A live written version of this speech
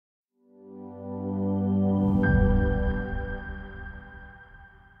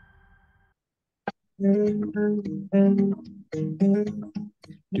Here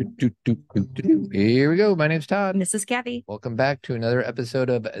we go. My name's Todd. And this is Cathy. Welcome back to another episode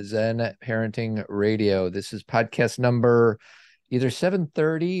of Zen Parenting Radio. This is podcast number either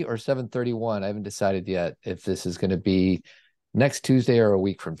 730 or 731. I haven't decided yet if this is going to be next Tuesday or a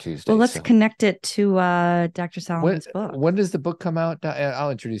week from Tuesday. Well, let's connect it to Dr. Solomon's book. When does the book come out?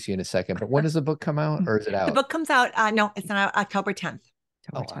 I'll introduce you in a second, but when does the book come out, or is it out? The book comes out, no, it's not October 10th.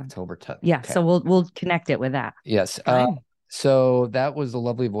 October 10th. Yeah, okay. So we'll connect it with that. Yes. So that was the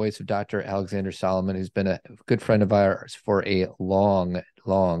lovely voice of Dr. Alexandra Solomon, who's been a good friend of ours for a long,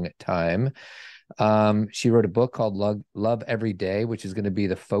 long time. She wrote a book called Love Every Day, which is going to be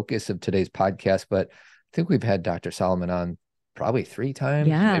the focus of today's podcast. But I think we've had Dr. Solomon on probably 3 times,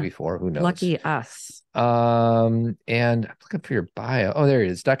 maybe 4. Who knows? Lucky us. And I'm looking for your bio. Oh, there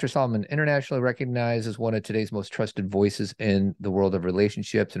it is. Dr. Solomon, internationally recognized as one of today's most trusted voices in the world of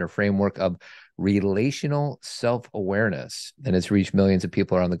relationships and her framework of relational self-awareness, and it's reached millions of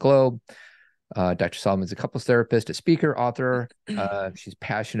people around the globe. Dr. Solomon is a couples therapist, a speaker, author. She's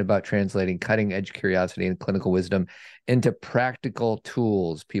passionate about translating cutting-edge curiosity and clinical wisdom into practical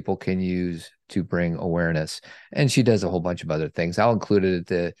tools people can use to bring awareness. And she does a whole bunch of other things. I'll include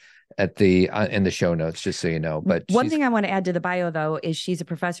it in the show notes, just so you know. But one thing I want to add to the bio, though, is she's a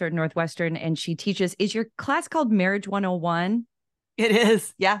professor at Northwestern, and she teaches. Is your class called Marriage 101? It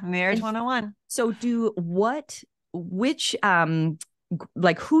is. Yeah, Marriage 101. So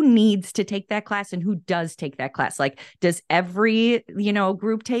like who needs to take that class and who does take that class? Like, does every,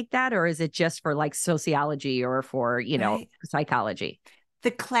 group take that, or is it just for like sociology or for, psychology? The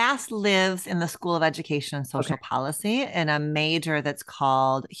class lives in the School of Education and Social Policy in a major that's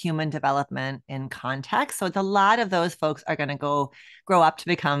called Human Development in Context. So it's a lot of those folks are going to grow up to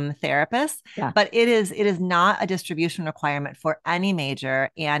become therapists, but it is not a distribution requirement for any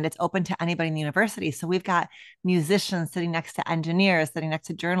major, and it's open to anybody in the university. So we've got musicians sitting next to engineers, sitting next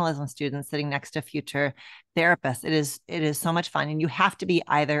to journalism students, sitting next to future therapists. It is so much fun, and you have to be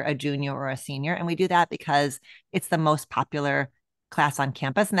either a junior or a senior, and we do that because it's the most popular class on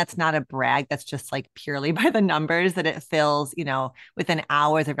campus. And that's not a brag. That's just like purely by the numbers that it fills, within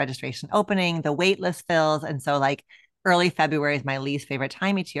hours of registration opening, the wait list fills. And so like early February is my least favorite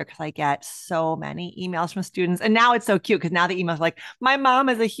time each year because I get so many emails from students. And now it's so cute because now the emails are like, my mom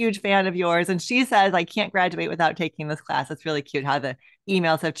is a huge fan of yours, and she says I can't graduate without taking this class. It's really cute how the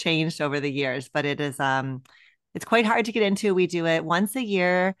emails have changed over the years, but it is, it's quite hard to get into. We do it once a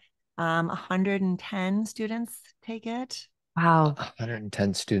year. 110 students take it. Wow.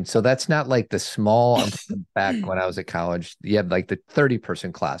 110 students. So that's not like the small, back when I was at college, you have like the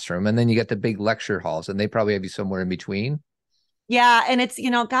 30-person classroom, and then you get the big lecture halls, and they probably have you somewhere in between. Yeah. And it's,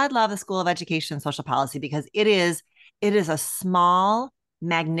 God love the School of Education and Social Policy because it is a small,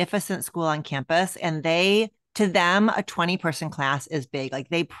 magnificent school on campus. And to them, a 20-person class is big. Like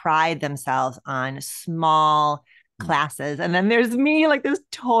they pride themselves on small classes. And then there's me, like this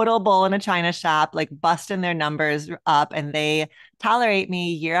total bull in a china shop, like busting their numbers up, and they tolerate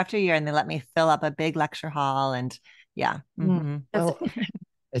me year after year, and they let me fill up a big lecture hall. And yeah. Mm-hmm. Well,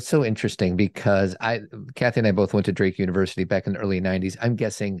 it's so interesting because Cathy and I both went to Drake University back in the early 90s. I'm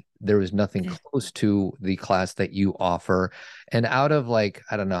guessing there was nothing close to the class that you offer. And out of like,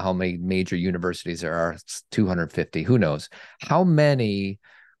 I don't know how many major universities there are, it's 250, who knows how many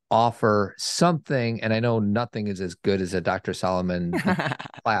offer something. And I know nothing is as good as a Dr. Solomon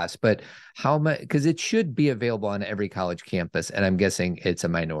class, but how much, because it should be available on every college campus. And I'm guessing it's a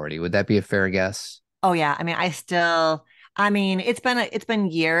minority. Would that be a fair guess? Oh yeah. It's been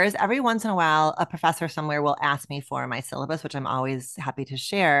years. Every once in a while, a professor somewhere will ask me for my syllabus, which I'm always happy to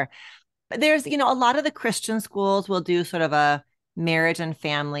share. But there's, a lot of the Christian schools will do sort of a marriage and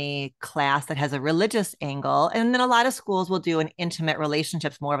family class that has a religious angle. And then a lot of schools will do an intimate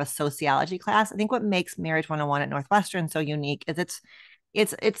relationships, more of a sociology class. I think what makes Marriage 101 at Northwestern so unique is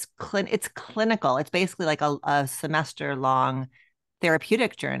it's clinical. It's basically like a semester long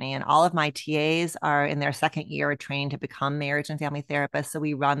therapeutic journey. And all of my TAs are in their second year trained to become marriage and family therapists. So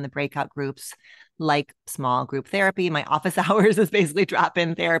we run the breakout groups like small group therapy. My office hours is basically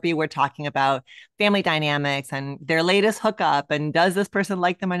drop-in therapy. We're talking about family dynamics and their latest hookup, and does this person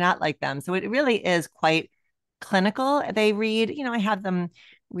like them or not like them? So it really is quite clinical. They read, I have them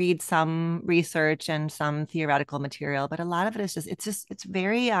read some research and some theoretical material, but a lot of it is it's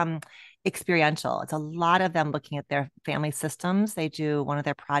very experiential. It's a lot of them looking at their family systems. One of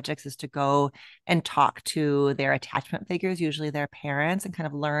their projects is to go and talk to their attachment figures, usually their parents, and kind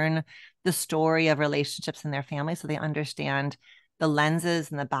of learn the story of relationships in their family so they understand the lenses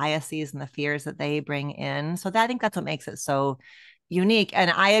and the biases and the fears that they bring in. So I think that's what makes it so unique. And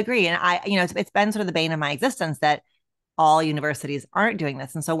I agree. And it's been sort of the bane of my existence that all universities aren't doing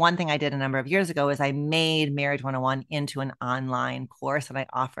this. And so one thing I did a number of years ago is I made Marriage 101 into an online course, and I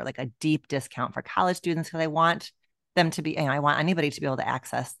offer like a deep discount for college students because I want them to be, I want anybody to be able to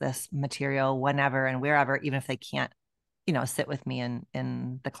access this material whenever and wherever, even if they can't, sit with me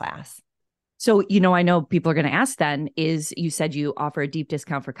in the class. So, I know people are going to ask then you said you offer a deep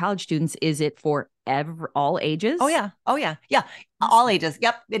discount for college students. Is it for all ages? Oh yeah. Yeah. All ages.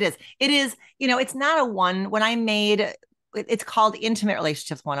 Yep. It is. It's not a one. When I made it's called Intimate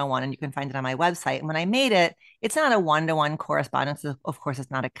Relationships 101, and you can find it on my website. And when I made it, it's not a one-to-one correspondence. Of course,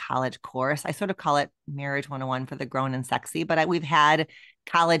 it's not a college course. I sort of call it Marriage 101 for the grown and sexy, but we've had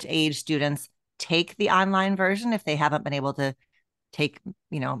college age students take the online version if they haven't been able to take,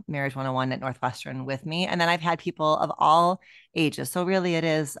 Marriage 101 at Northwestern with me. And then I've had people of all ages. So really it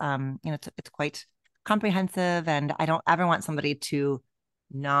is, it's quite comprehensive, and I don't ever want somebody to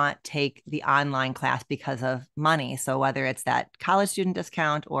not take the online class because of money. So whether it's that college student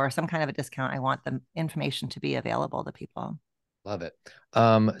discount or some kind of a discount, I want the information to be available to people. Love it.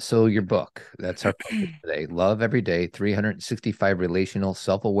 So your book, that's our focus today. Love Every Day, 365 Relational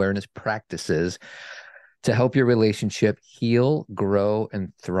Self-Awareness Practices to help your relationship heal, grow,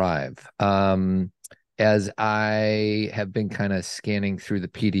 and thrive. As I have been kind of scanning through the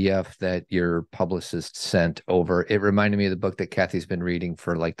PDF that your publicist sent over, it reminded me of the book that Cathy's been reading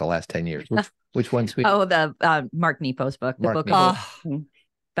for like the last 10 years. Which one, sweetie? Oh, the Mark Nepo's book, the book Nepo. of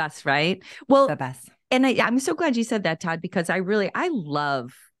best, right? Well, the best. And I'm so glad you said that, Todd, because I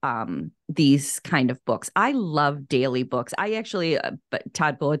love these kind of books. I love daily books. I actually,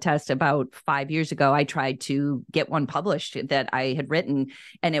 Todd will attest, about 5 years ago, I tried to get one published that I had written.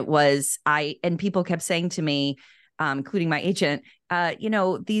 And and people kept saying to me, including my agent,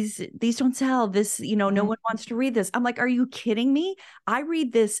 these don't sell. This, no one wants to read this. I'm like, are you kidding me? I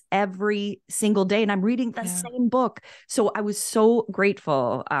read this every single day, and I'm reading the same book. So I was so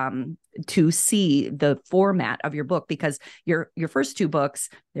grateful to see the format of your book, because your first two books,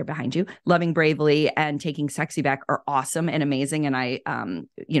 they're behind you, Loving Bravely and Taking Sexy Back, are awesome and amazing. And I,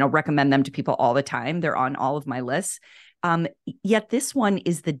 recommend them to people all the time. They're on all of my lists. Yet this one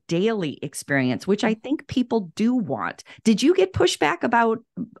is the daily experience, which I think people do want. Did you get pushback about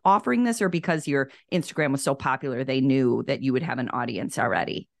offering this, or because your Instagram was so popular, they knew that you would have an audience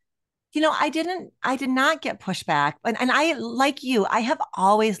already? I did not get pushback. And I, like you, I have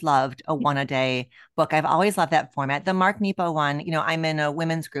always loved a one-a-day book. I've always loved that format. The Mark Nepo one, I'm in a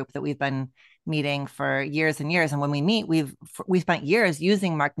women's group that we've been meeting for years and years. And when we meet, we spent years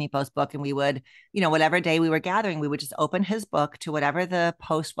using Mark Nepo's book, and we would, whatever day we were gathering, we would just open his book to whatever the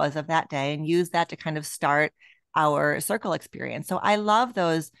post was of that day and use that to kind of start our circle experience. So I love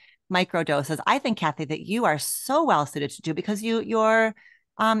those micro doses. I think, Cathy, that you are so well suited to do, because your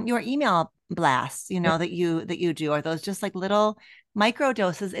email blasts, that you do, are those just like little micro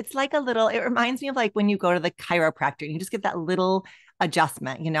doses. It's like it reminds me of like when you go to the chiropractor and you just get that little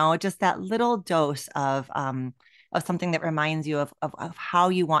adjustment, just that little dose of something that reminds you of how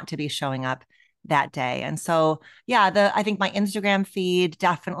you want to be showing up that day. And so, I think my Instagram feed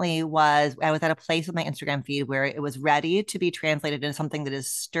definitely I was at a place with my Instagram feed where it was ready to be translated into something that is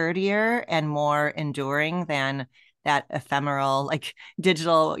sturdier and more enduring than that ephemeral, like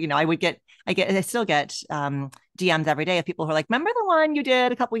digital, I still get DMs every day of people who are like, remember the one you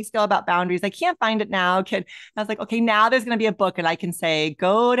did a couple weeks ago about boundaries? I can't find it now. I was like, okay, now there's going to be a book, and I can say,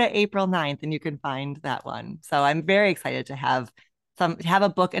 go to April 9th and you can find that one. So I'm very excited to have a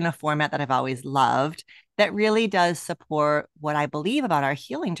book in a format that I've always loved, that really does support what I believe about our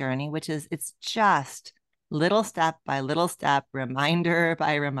healing journey, which is it's just little step by little step, reminder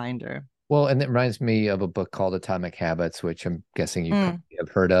by reminder. Well, and it reminds me of a book called Atomic Habits, which I'm guessing you probably have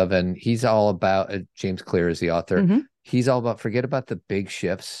heard of. And he's all about, James Clear is the author. Mm-hmm. He's all about, forget about the big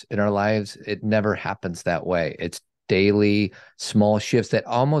shifts in our lives. It never happens that way. It's daily small shifts that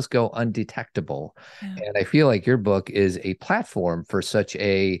almost go undetectable. Yeah. And I feel like your book is a platform for such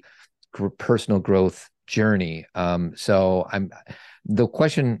a personal growth journey. So the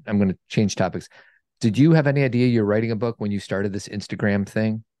question, I'm going to change topics. Did you have any idea you're writing a book when you started this Instagram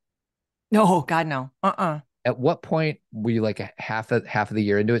thing? No, God, no. At what point were you like half of the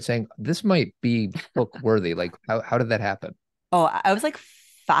year into it saying, this might be book worthy? Like, how did that happen? Oh, I was like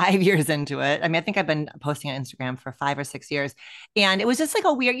 5 years into it. I mean, I think I've been posting on Instagram for 5 or 6 years. And it was just like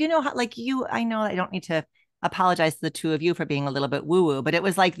a weird, how, like I know I don't need to apologize to the two of you for being a little bit woo-woo, but it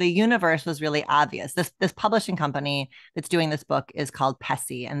was like the universe was really obvious. This publishing company that's doing this book is called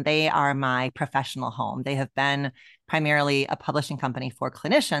Pesci, and they are my professional home. They have been primarily a publishing company for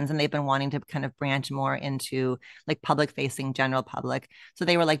clinicians, and they've been wanting to kind of branch more into like public facing general public. So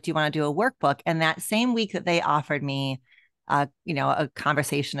they were like, do you want to do a workbook? And that same week that they offered me a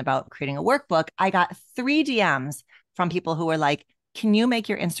conversation about creating a workbook, I got 3 DMs from people who were like, can you make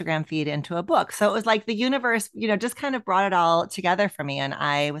your Instagram feed into a book? So it was like the universe, just kind of brought it all together for me. And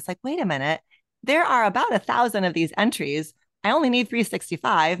I was like, wait a minute, there are about 1,000 of these entries. I only need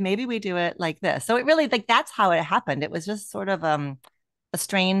 365. Maybe we do it like this. So it really, like, that's how it happened. It was just sort of a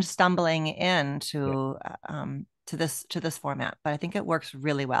strange stumbling into this format, but I think it works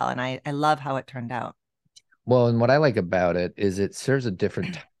really well. And I love how it turned out. Well, and what I like about it is it serves a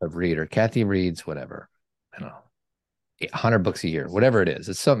different type of reader. Cathy reads whatever, I don't know, 100 books a year, whatever it is.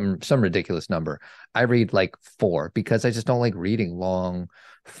 It's some ridiculous number. I read like 4 because I just don't like reading long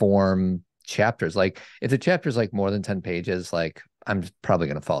form chapters. Like if the chapter is like more than 10 pages, like I'm probably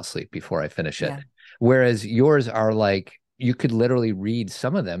going to fall asleep before I finish it. Yeah. Whereas yours are like, you could literally read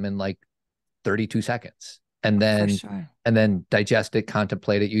some of them in like 32 seconds. And then digest it,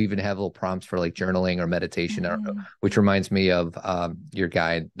 contemplate it. You even have little prompts for like journaling or meditation, which reminds me of your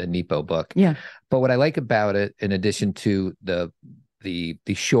guide, the Nepo book. Yeah. But what I like about it, in addition to the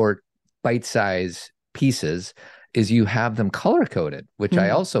short bite-size pieces, is you have them color coded, which I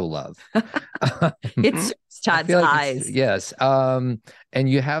also love. It's Todd's eyes. Yes. And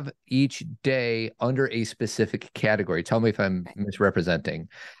you have each day under a specific category. Tell me if I'm misrepresenting.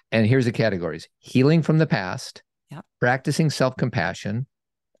 And here's the categories: healing from the past, practicing self-compassion,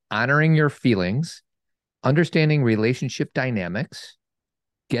 honoring your feelings, understanding relationship dynamics,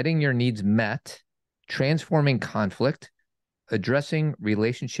 getting your needs met, transforming conflict, addressing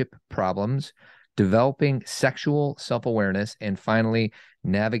relationship problems, developing sexual self-awareness, and finally,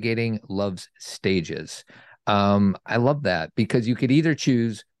 navigating love's stages. I love that because you could either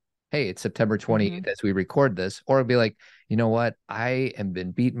choose, hey, it's September 28th as we record this, or it'd be like, you know what? I have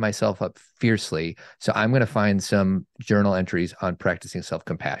been beating myself up fiercely, so I'm going to find some journal entries on practicing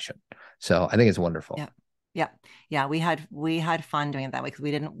self-compassion. So I think it's wonderful. Yeah. We had fun doing it that way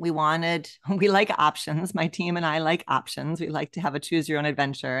because we like options. My team and I like options. We like to have a choose your own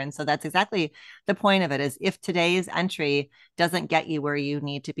adventure. And so that's exactly the point of it, is if today's entry doesn't get you where you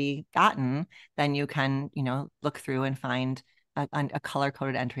need to be gotten, then you can, look through and find a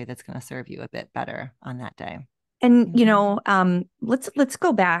color-coded entry that's going to serve you a bit better on that day. And, let's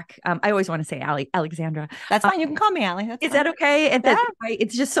go back. I always want to say Alexandra. That's fine. You can call me Allie. Is that okay? And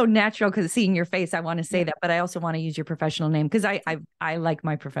it's just so natural because seeing your face, I want to say that, but I also want to use your professional name because I like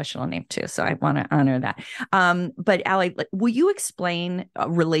my professional name too. So I want to honor that. But Allie, will you explain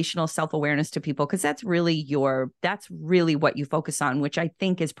relational self-awareness to people? Because that's really what you focus on, which I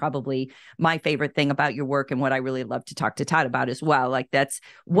think is probably my favorite thing about your work and what I really love to talk to Todd about as well. Like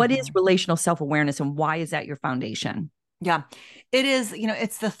what is relational self-awareness and why is that your foundation? Yeah, it is.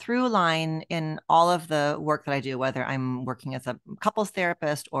 It's the through line in all of the work that I do, whether I'm working as a couples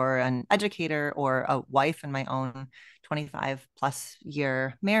therapist or an educator or a wife in my own 25 plus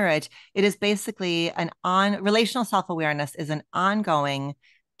year marriage. It is basically relational self-awareness is an ongoing,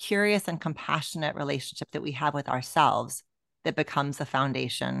 curious and compassionate relationship that we have with ourselves that becomes the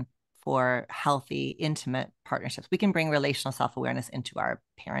foundation for healthy, intimate partnerships. We can bring relational self-awareness into our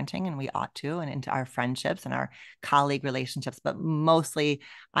parenting, and we ought to, and into our friendships and our colleague relationships. But mostly,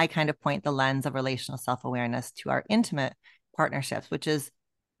 I kind of point the lens of relational self-awareness to our intimate partnerships, which is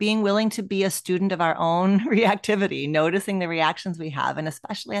being willing to be a student of our own reactivity, noticing the reactions we have. And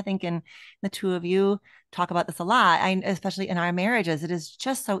especially, I think in the two of you talk about this a lot, especially in our marriages, it is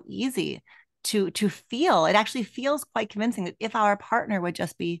just so easy to feel. It actually feels quite convincing that if our partner would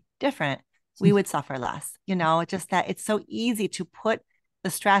just be different, we would suffer less. Just that it's so easy to put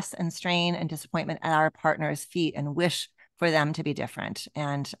the stress and strain and disappointment at our partner's feet and wish for them to be different.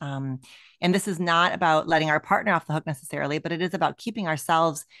 And this is not about letting our partner off the hook necessarily, but it is about keeping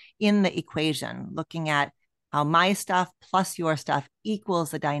ourselves in the equation, looking at how my stuff plus your stuff equals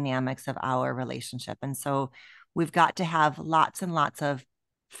the dynamics of our relationship. And so we've got to have lots and lots of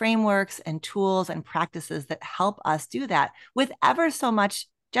frameworks and tools and practices that help us do that with ever so much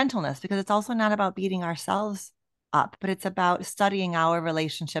gentleness, because it's also not about beating ourselves up, but it's about studying our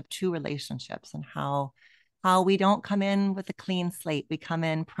relationship to relationships and how we don't come in with a clean slate. We come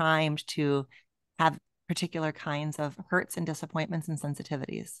in primed to have particular kinds of hurts and disappointments and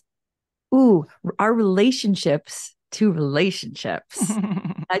sensitivities. Ooh, our relationships to relationships.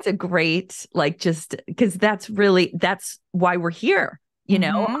 That's a great, just because that's why we're here.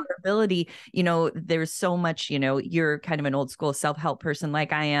 our ability, there's so much, you're kind of an old school self-help person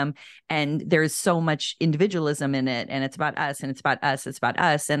like I am, and there's so much individualism in it, and it's about us, and it's about us, it's about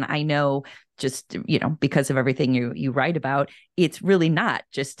us. And I know, just, because of everything you write about, it's really not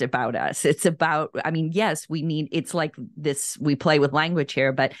just about us. It's about, yes, it's like this, we play with language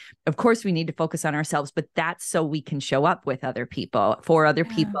here, but of course we need to focus on ourselves, but that's so we can show up with other people, for other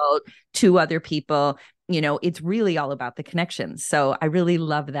people, to other people. It's really all about the connections. So I really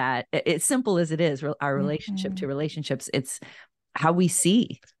love that. As simple as it is, our relationship to relationships, it's how we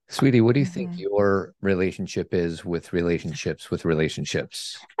see. Sweetie, what do you think your relationship is with relationships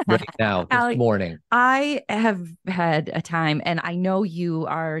right now, this morning? I have had a time, and I know you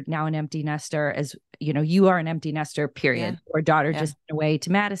are now an empty nester, as you are an empty nester, period. Your daughter just went away to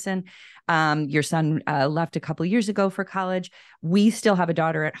Madison. Your son left a couple of years ago for college. We still have a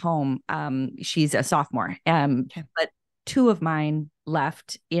daughter at home. She's a sophomore. But two of mine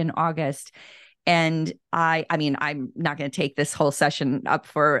left in August. And I'm not going to take this whole session up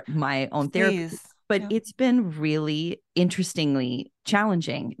for my own therapy, but it's been really interestingly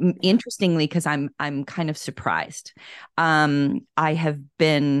challenging. Interestingly, because I'm kind of surprised. I have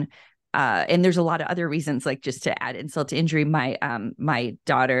been, and there's a lot of other reasons, like, just to add insult to injury, my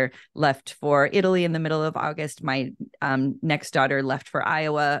daughter left for Italy in the middle of August. My next daughter left for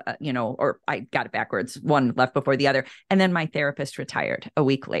Iowa, or I got it backwards. One left before the other. And then my therapist retired a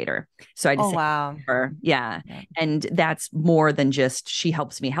week later. So I decided to her. Yeah. And that's more than just she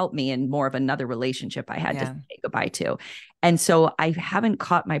helps me help me, and more of another relationship I had to say goodbye to. And so I haven't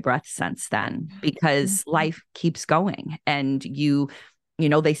caught my breath since then, because life keeps going, and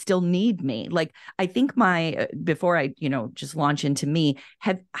they still need me. Like, I think before I, just launch into me,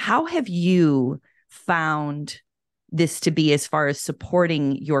 how have you found this to be, as far as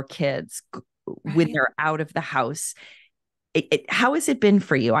supporting your kids when they're out of the house? How has it been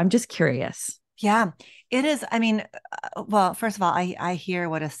for you? I'm just curious. Yeah, it is. Well, first of all, I hear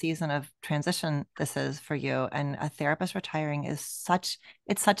what a season of transition this is for you, and a therapist retiring is such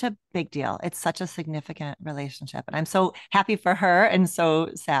a big deal. It's such a significant relationship, and I'm so happy for her and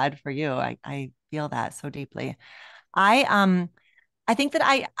so sad for you. I feel that so deeply. I think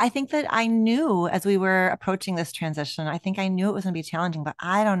that I knew, as we were approaching this transition, I think I knew it was going to be challenging, but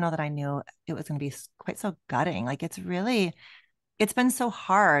I don't know that I knew it was going to be quite so gutting. Like, it's been so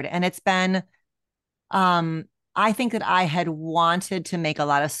hard, and it's been, I think that I had wanted to make a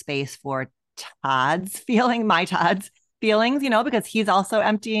lot of space for my Todd's feelings, because he's also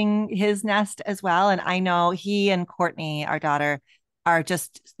emptying his nest as well. And I know he and Courtney, our daughter,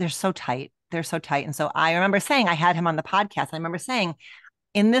 they're so tight. They're so tight. And so I remember saying, I had him on the podcast. I remember saying,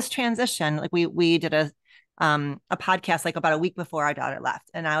 in this transition, like, we did a podcast like about a week before our daughter left.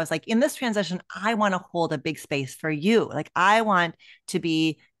 And I was like, in this transition, I want to hold a big space for you. Like, I want to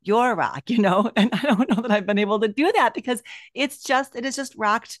be your rock, and I don't know that I've been able to do that, because it has just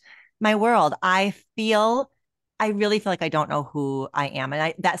rocked my world. I really feel like I don't know who I am.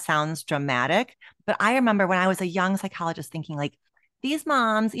 And that sounds dramatic, but I remember when I was a young psychologist thinking, like, these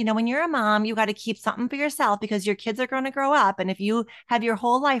moms, when you're a mom, you got to keep something for yourself, because your kids are going to grow up. And if you have your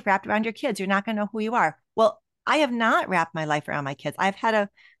whole life wrapped around your kids, you're not going to know who you are. Well, I have not wrapped my life around my kids. I've had a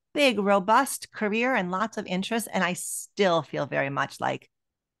big, robust career and lots of interests, and I still feel very much like,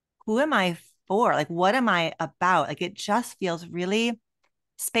 who am I for? Like, what am I about? Like, it just feels really,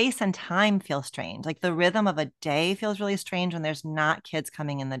 space and time feel strange. Like, the rhythm of a day feels really strange when there's not kids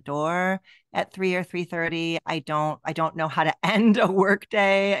coming in the door at 3 or 3:30. I don't know how to end a work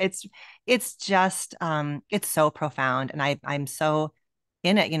day. It's just, it's so profound. And I'm so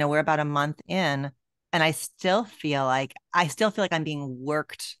in it. We're about a month in, and I still feel like I'm being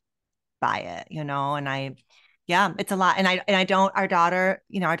worked by it, and yeah, it's a lot. And our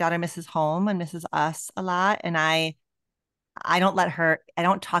daughter misses home and misses us a lot. And I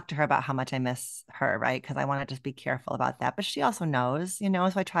don't talk to her about how much I miss her, right? Because I want to just be careful about that. But she also knows,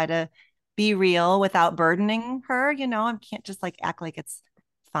 so I try to be real without burdening her, I can't just like act like it's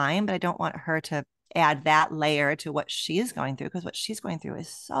fine, but I don't want her to add that layer to what she's going through, because what she's going through is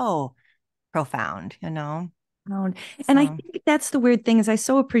so profound, And I think that's the weird thing, is I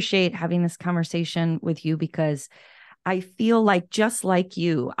so appreciate having this conversation with you, because I feel like, just like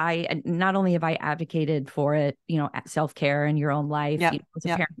you, I not only have I advocated for it, self-care in your own life, as a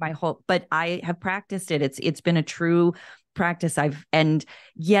parent, but I have practiced it. It's been a true practice. And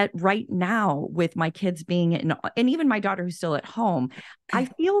yet right now, with my kids being and even my daughter who's still at home, I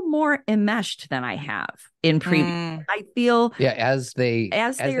feel more enmeshed than I have in previous. I feel as they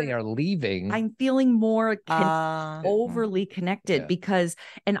are leaving, I'm feeling more overly connected, because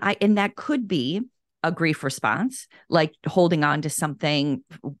and that could be a grief response, like holding on to something,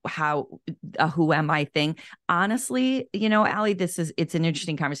 who am I thing. Honestly, Allie, it's an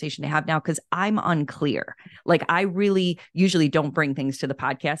interesting conversation to have now because I'm unclear. Like I really usually don't bring things to the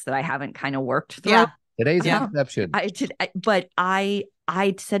podcast that I haven't kind of worked through. Yeah. Today's an exception. But I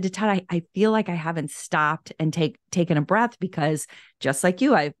said to Todd, I feel like I haven't stopped and taken a breath because just like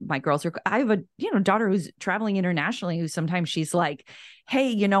you, I have a daughter who's traveling internationally who sometimes she's like,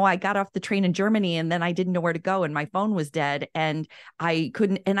 hey, I got off the train in Germany and then I didn't know where to go and my phone was dead and I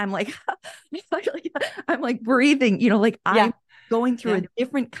couldn't. And I'm like, I'm like breathing, I'm going through a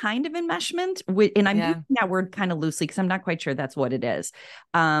different kind of enmeshment and I'm using that word kind of loosely because I'm not quite sure that's what it is.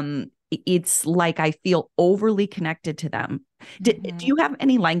 It's like I feel overly connected to them. Do you have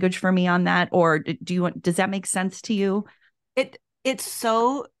any language for me on that, or does that make sense to you? It's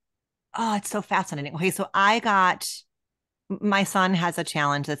so fascinating. Okay, so my son has a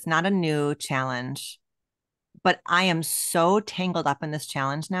challenge that's not a new challenge, but I am so tangled up in this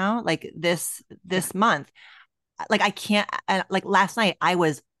challenge now. Like this month, like I can't. Like last night, I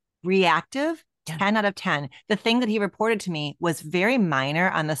was reactive. 10 out of 10. The thing that he reported to me was very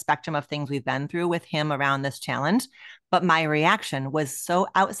minor on the spectrum of things we've been through with him around this challenge. But my reaction was so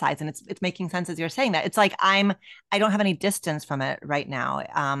outsized, and it's making sense as you're saying that. It's like I don't have any distance from it right now.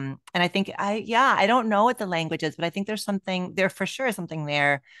 And I think I don't know what the language is, but I think there's something there for sure, something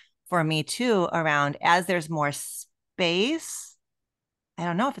there for me too around as there's more space. I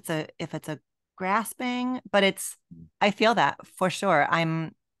don't know if it's a grasping, but I feel that for sure.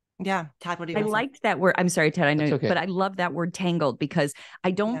 Yeah. Todd, what do you I say? liked that word. I'm sorry, Ted, I know, okay. But I love that word tangled because I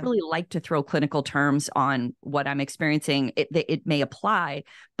don't really like to throw clinical terms on what I'm experiencing. It may apply,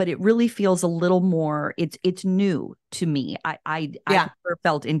 but it really feels a little more, it's new to me. I never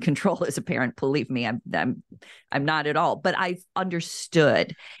felt in control as a parent. Believe me, I'm not at all, but I've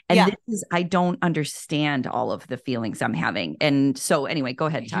understood. And I don't understand all of the feelings I'm having. And so anyway, go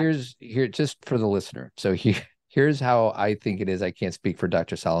ahead, Todd. Here, just for the listener. So here's how I think it is. I can't speak for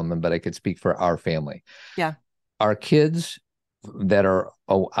Dr. Solomon, but I could speak for our family. Yeah. Our kids that are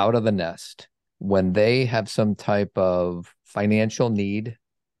out of the nest, when they have some type of financial need,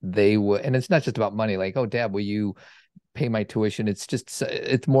 they will, and it's not just about money, like, oh, Dad, will you pay my tuition?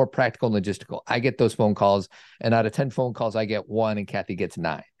 It's more practical and logistical. I get those phone calls, and out of 10 phone calls, I get 1 and Cathy gets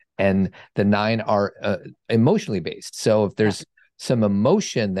 9. And the 9 are emotionally based. So if there's some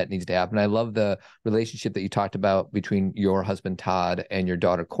emotion that needs to happen. I love the relationship that you talked about between your husband, Todd, and your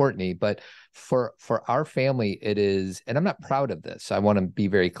daughter, Courtney. But for our family, it is, and I'm not proud of this, I want to be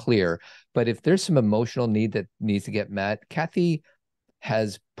very clear, but if there's some emotional need that needs to get met, Cathy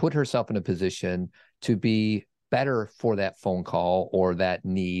has put herself in a position to be better for that phone call or that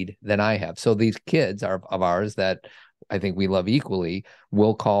need than I have. So these kids of ours that I think we love equally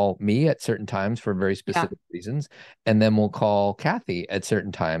will call me at certain times for very specific reasons, and then we'll call Cathy at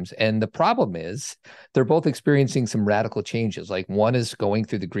certain times. And the problem is they're both experiencing some radical changes. Like one is going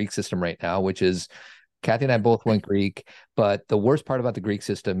through the Greek system right now, which is Cathy and I both went Greek, but the worst part about the Greek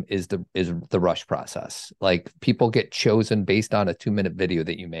system is the rush process. Like people get chosen based on a 2-minute video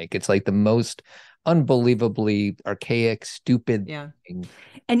that you make. It's like the most unbelievably archaic, stupid thing.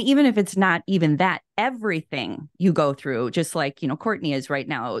 And even if it's not even that, everything you go through, just like, Courtney is right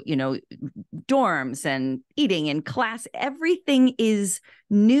now, dorms and eating and class, everything is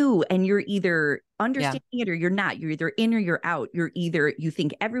new and you're either understanding it or you're not. You're either in or you're out. You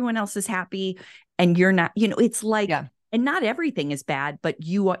think everyone else is happy and you're not, it's like, and not everything is bad, but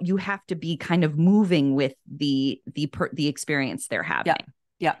you have to be kind of moving with the experience they're having.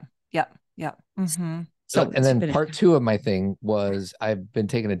 Yeah. Mm-hmm. So, and then part 2 of my thing was I've been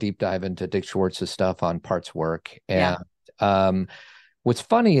taking a deep dive into Dick Schwartz's stuff on parts work. And what's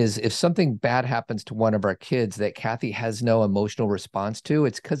funny is if something bad happens to one of our kids that Cathy has no emotional response to,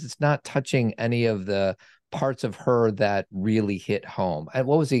 it's because it's not touching any of the parts of her that really hit home. And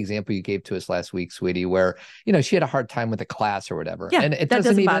what was the example you gave to us last week, sweetie, where, she had a hard time with a class or whatever. Yeah, and it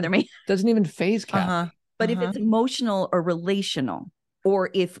doesn't even bother me. Doesn't even faze Cathy. But if it's emotional or relational,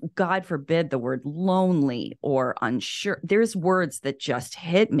 or if, God forbid, the word lonely or unsure, there's words that just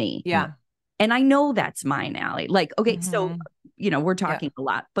hit me. Yeah. And I know that's mine, Allie. Like, okay, so, we're talking a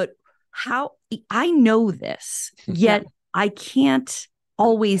lot, but how I know this, yet I can't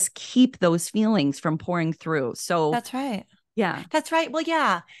always keep those feelings from pouring through. So that's right. Yeah. That's right. Well,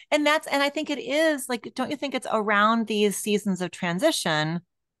 yeah. And I think it is like, don't you think it's around these seasons of transition,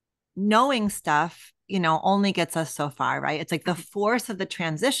 knowing stuff, only gets us so far, right? It's like the force of the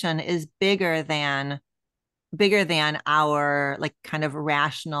transition is bigger than our like kind of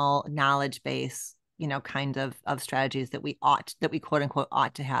rational knowledge base, kind of strategies that we quote unquote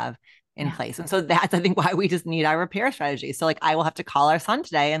ought to have in place. And so that's, I think, why we just need our repair strategy. So like, I will have to call our son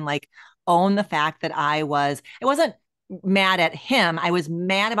today and like own the fact that I wasn't mad at him. I was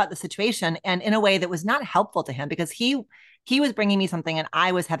mad about the situation, and in a way that was not helpful to him, because he was bringing me something and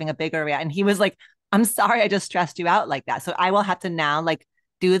I was having a bigger reaction. And he was like, I'm sorry, I just stressed you out like that. So I will have to now like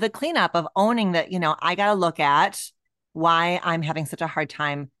do the cleanup of owning that, I got to look at why I'm having such a hard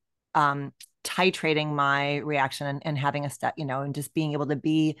time titrating my reaction and having a step, and just being able to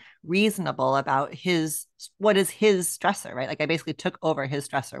be reasonable about what is his stressor, right? Like I basically took over his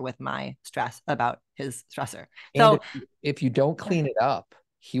stressor with my stress about his stressor. So if you don't clean it up,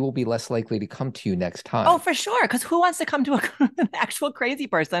 he will be less likely to come to you next time. Oh, for sure. Because who wants to come to an actual crazy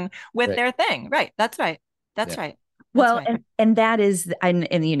person with their thing? Right. That's right. That's right. Well, right. And that is, and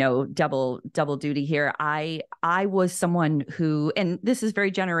double duty here. I was someone who, and this is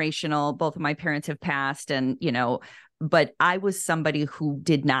very generational. Both of my parents have passed, and but I was somebody who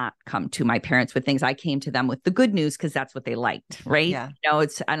did not come to my parents with things. I came to them with the good news because that's what they liked, right? Yeah.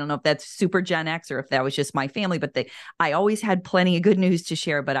 I don't know if that's super Gen X or if that was just my family, but I always had plenty of good news to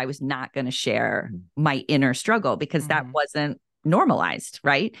share, but I was not going to share my inner struggle because that wasn't normalized,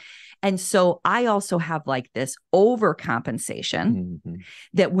 right? And so I also have like this overcompensation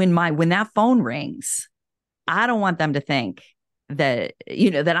that when that phone rings, I don't want them to think that,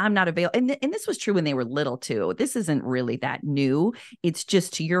 that I'm not available. And this was true when they were little too. This isn't really that new. It's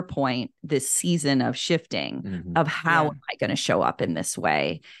just, to your point, this season of shifting of how am I going to show up in this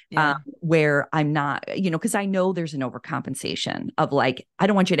way, where I'm not, because I know there's an overcompensation of like, I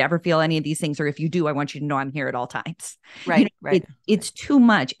don't want you to ever feel any of these things. Or if you do, I want you to know I'm here at all times. Right. Right. It's too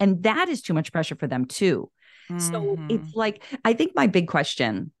much. And that is too much pressure for them too. So it's like, I think my big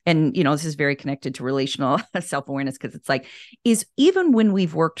question, and, this is very connected to relational self-awareness, because it's like, is even when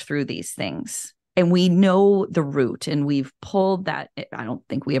we've worked through these things and we know the root and we've pulled that, I don't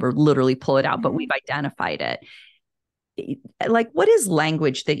think we ever literally pull it out, but we've identified it. Like, what is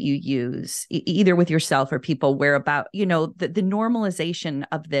language that you use either with yourself or people where about, the normalization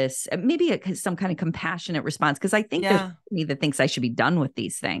of this, maybe some kind of compassionate response? Because I think there's me that thinks I should be done with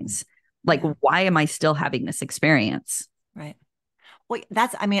these things. Like, why am I still having this experience? Right. Well,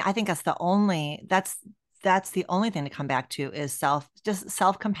 I think that's the only thing to come back to is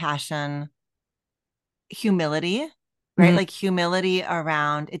self-compassion, humility, right? Like humility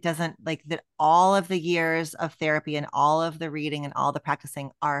around, it doesn't like that all of the years of therapy and all of the reading and all the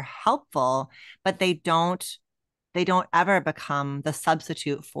practicing are helpful, but they don't ever become the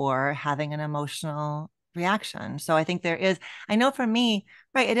substitute for having an emotional reaction. So I think I know for me,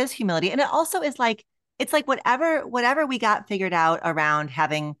 right, it is humility. And it also is like, it's like whatever we got figured out around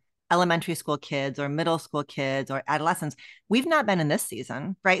having elementary school kids or middle school kids or adolescents, we've not been in this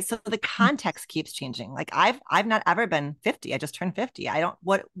season, right? So the context keeps changing. Like I've not ever been 50. I just turned 50.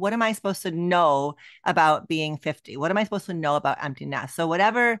 What am I supposed to know about being 50? What am I supposed to know about empty nest? So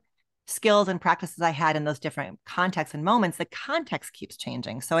whatever skills and practices I had in those different contexts and moments, the context keeps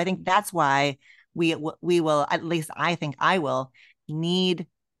changing. So I think that's why we will, at least I think I will, need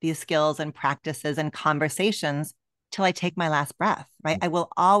these skills and practices and conversations till I take my last breath, right? I will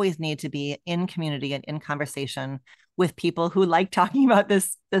always need to be in community and in conversation with people who like talking about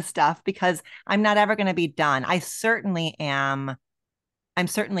this stuff, because I'm not ever going to be done. I'm certainly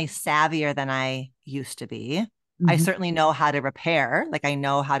savvier than I used to be. I certainly know how to repair. Like I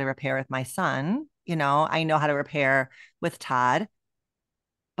know how to repair with my son, I know how to repair with Todd,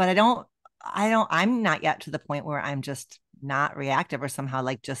 but I'm not yet to the point where I'm just not reactive or somehow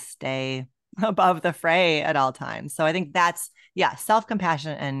like just stay above the fray at all times. So I think that's,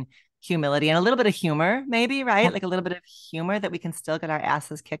 self-compassion and humility and a little bit of humor, maybe, right? Like a little bit of humor that we can still get our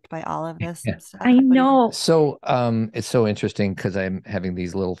asses kicked by all of this stuff. I know. So it's so interesting because I'm having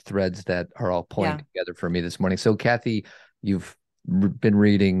these little threads that are all pulling together for me this morning. So Cathy, you've been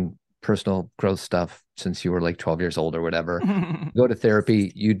reading personal growth stuff since you were like 12 years old or whatever. Go to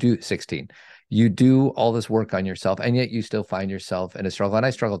therapy, you do 16. You do all this work on yourself, and yet you still find yourself in a struggle. And I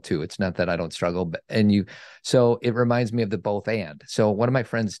struggle too. It's not that I don't struggle, so it reminds me of the both and. So one of my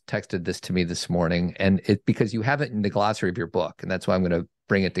friends texted this to me this morning, and because you have it in the glossary of your book, and that's why I'm going to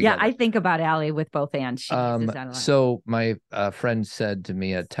bring it together. Yeah, I think about Allie with both and. She uses that a lot. So my friend said to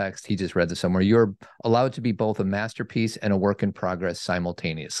me a text, he just read this somewhere, you're allowed to be both a masterpiece and a work in progress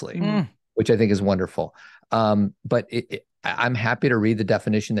simultaneously, which I think is wonderful. But I'm happy to read the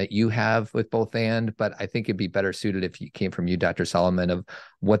definition that you have with both and, but I think it'd be better suited if it came from you, Dr. Solomon, of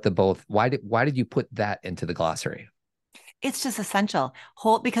what the both, why did you put that into the glossary? It's just essential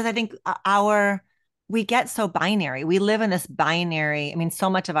because I think we get so binary. We live in this binary. I mean, so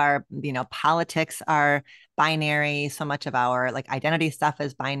much of our, politics are binary. So much of our like identity stuff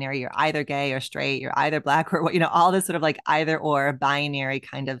is binary. You're either gay or straight. You're either black or what, all this sort of like either or binary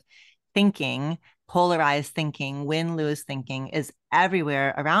kind of thinking, polarized thinking, win-lose thinking is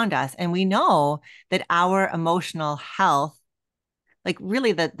everywhere around us. And we know that our emotional health, like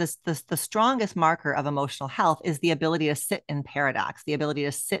really the strongest marker of emotional health is the ability to sit in paradox, the ability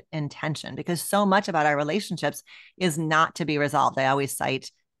to sit in tension, because so much about our relationships is not to be resolved. I always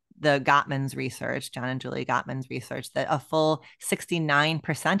cite the Gottman's research, John and Julie Gottman's research, that a full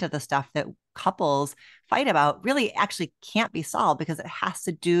 69% of the stuff that couples fight about really actually can't be solved because it has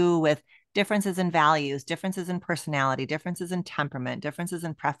to do with differences in values, differences in personality, differences in temperament, differences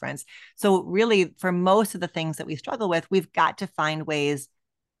in preference. So really, for most of the things that we struggle with, we've got to find ways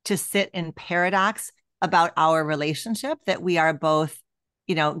to sit in paradox about our relationship, that we are both,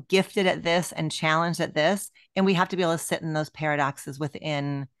 gifted at this and challenged at this. And we have to be able to sit in those paradoxes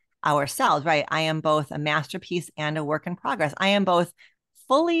within ourselves, right? I am both a masterpiece and a work in progress. I am both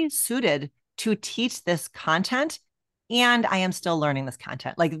fully suited to teach this content, and I am still learning this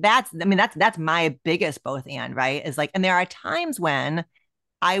content. Like that's my biggest both and, right? Is like, and there are times when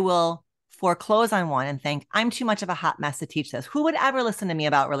I will foreclose on one and think I'm too much of a hot mess to teach this. Who would ever listen to me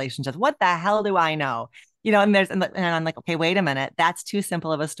about relationships? What the hell do I know? And I'm like, okay, wait a minute. That's too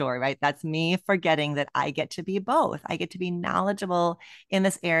simple of a story, right? That's me forgetting that I get to be both. I get to be knowledgeable in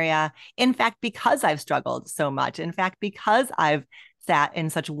this area. In fact, because I've struggled so much, in fact, because I've sat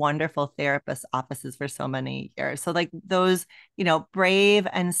in such wonderful therapist offices for so many years. So like those, brave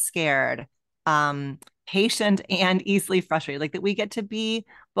and scared, patient and easily frustrated, like that we get to be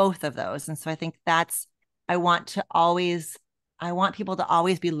both of those. And so I think I want people to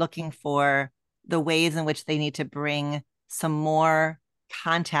always be looking for the ways in which they need to bring some more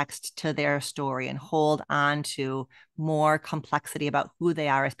context to their story and hold on to more complexity about who they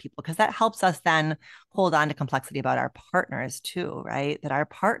are as people, because that helps us then hold on to complexity about our partners too, right? That our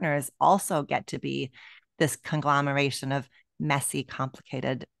partners also get to be this conglomeration of messy,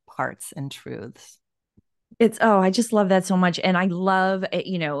 complicated parts and truths. I just love that so much. And I love,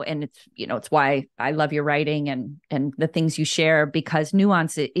 and it's why I love your writing and the things you share, because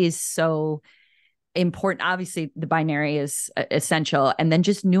nuance is so important. Obviously the binary is essential, and then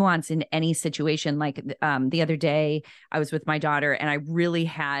just nuance in any situation. Like the other day I was with my daughter and I really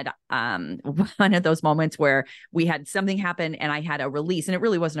had one of those moments where we had something happen and I had a release, and it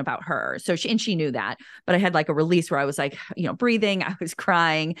really wasn't about her. So she knew that, but I had like a release where I was like, breathing, I was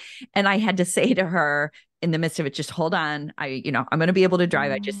crying, and I had to say to her in the midst of it, just hold on. I'm going to be able to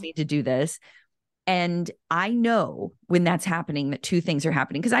drive. I just need to do this. And I know when that's happening, that two things are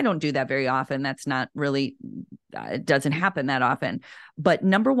happening, because I don't do that very often. That's not really, it doesn't happen that often. But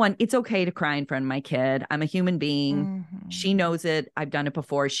number one, it's okay to cry in front of my kid. I'm a human being. Mm-hmm. She knows it. I've done it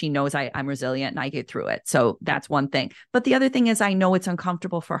before. She knows I'm resilient and I get through it. So that's one thing. But the other thing is I know it's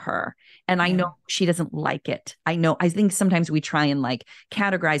uncomfortable for her. And I know she doesn't like it. I think sometimes we try and like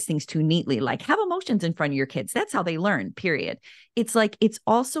categorize things too neatly, like have emotions in front of your kids. That's how they learn, period. It's like, it's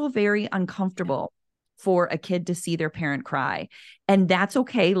also very uncomfortable for a kid to see their parent cry. And that's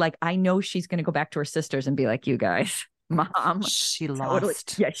okay. Like, I know she's going to go back to her sisters and be like, you guys, mom, she totally,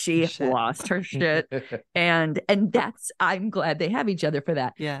 lost. Yeah, she lost her shit. And I'm glad they have each other for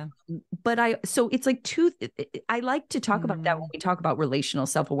that. Yeah. But so it's like I like to talk about that when we talk about relational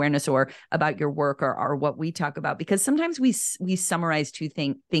self-awareness or about your work or what we talk about, because sometimes we summarize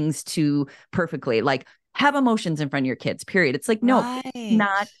things too perfectly, like have emotions in front of your kids, period. It's like, no, it's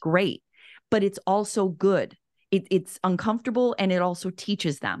not great. But it's also good. It's uncomfortable, and it also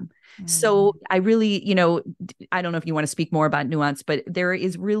teaches them. Mm-hmm. So I really, I don't know if you want to speak more about nuance, but there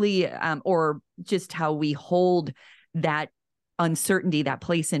is really, or just how we hold that uncertainty, that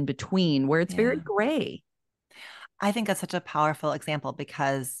place in between where it's very gray. I think that's such a powerful example,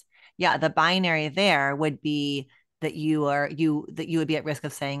 because the binary there would be that you would be at risk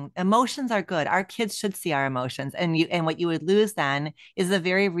of saying emotions are good. Our kids should see our emotions. And what you would lose then is the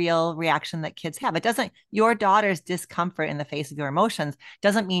very real reaction that kids have. Your daughter's discomfort in the face of your emotions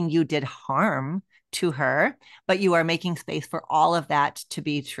doesn't mean you did harm to her, but you are making space for all of that to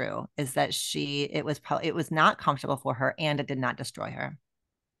be true, is that it was not comfortable for her, and it did not destroy her.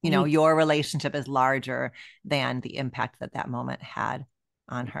 Your relationship is larger than the impact that moment had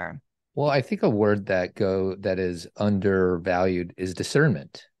on her. Well, I think a word that is undervalued is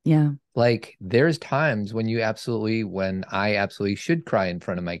discernment. Yeah. Like there's times when I absolutely should cry in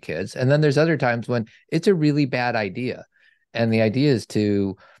front of my kids. And then there's other times when it's a really bad idea. And the idea is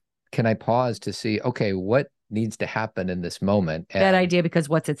can I pause to see, okay, what needs to happen in this moment. Bad idea, because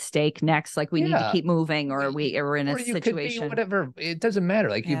what's at stake next? Like we need to keep moving, or we're in a situation. Could be whatever. It doesn't matter.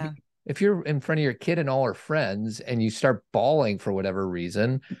 Like if you're in front of your kid and all her friends and you start bawling for whatever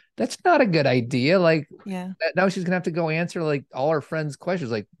reason, that's not a good idea. Like, now she's gonna have to go answer like all her friends' questions.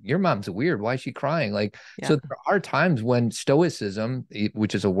 Like, your mom's weird. Why is she crying? Like, so there are times when stoicism,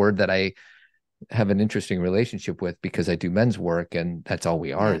 which is a word that I have an interesting relationship with because I do men's work, and that's all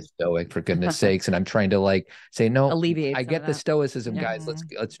we are is stoic, for goodness sakes. And I'm trying to like say, no, alleviate. I get the stoicism, guys.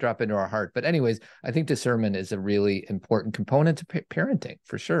 Let's drop into our heart. But anyways, I think discernment is a really important component to parenting,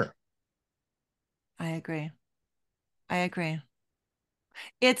 for sure. I agree.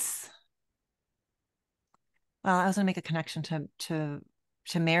 It's, well, I was going to make a connection to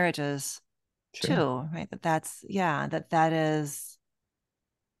marriages too, right? That is,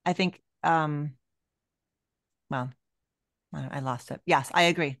 I think, well, I lost it. Yes, I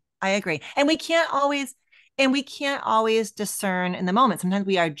agree. And we can't always discern in the moment. Sometimes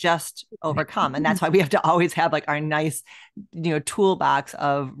we are just overcome. And that's why we have to always have like our nice, toolbox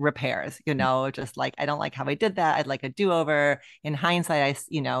of repairs, just like, I don't like how I did that. I'd like a do-over. In hindsight, I,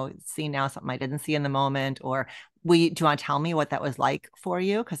 see now something I didn't see in the moment. Or do you want to tell me what that was like for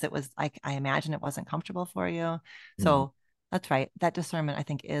you? Because it was like, I imagine it wasn't comfortable for you. So that's right. That discernment, I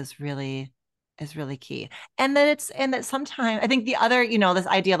think, is really key. And that sometimes I think the other, this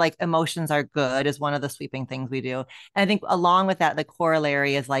idea of like emotions are good is one of the sweeping things we do. And I think along with that, the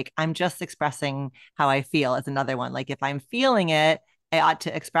corollary is like, I'm just expressing how I feel is another one. Like if I'm feeling it, I ought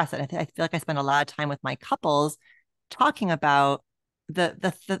to express it. I feel like I spend a lot of time with my couples talking about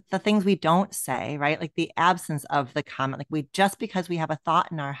the things we don't say, right? Like the absence of the comment. Like just because we have a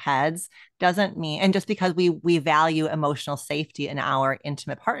thought in our heads doesn't mean, and just because we value emotional safety in our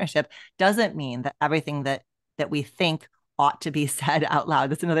intimate partnership doesn't mean that everything that we think ought to be said out loud.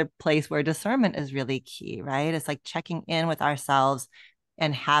 That's another place where discernment is really key, right? It's like checking in with ourselves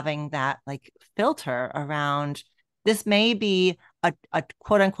and having that like filter around, this may be a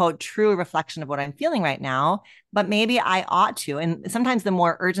quote unquote true reflection of what I'm feeling right now, but maybe I ought to. And sometimes the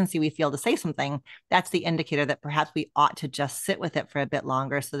more urgency we feel to say something, that's the indicator that perhaps we ought to just sit with it for a bit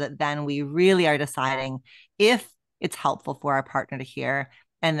longer, so that then we really are deciding if it's helpful for our partner to hear,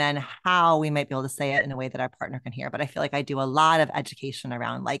 and then how we might be able to say it in a way that our partner can hear. But I feel like I do a lot of education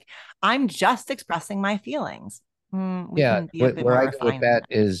around like, I'm just expressing my feelings. Where I go with that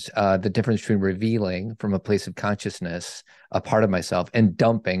is the difference between revealing from a place of consciousness a part of myself and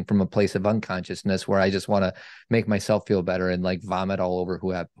dumping from a place of unconsciousness, where I just want to make myself feel better and like vomit all over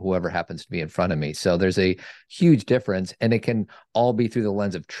whoever happens to be in front of me. So there's a huge difference, and it can all be through the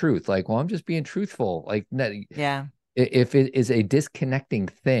lens of truth. Like, well, I'm just being truthful. Like, if it is a disconnecting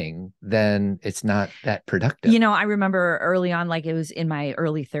thing, then it's not that productive. I remember early on, like it was in my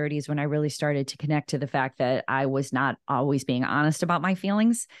early 30s when I really started to connect to the fact that I was not always being honest about my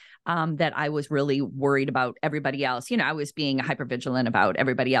feelings. That I was really worried about everybody else. I was being hypervigilant about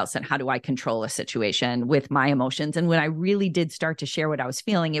everybody else and how do I control a situation with my emotions. And when I really did start to share what I was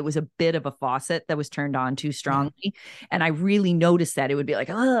feeling, it was a bit of a faucet that was turned on too strongly. Yeah. And I really noticed that it would be like,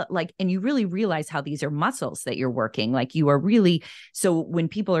 and you really realize how these are muscles that you're working. Like you are really, so when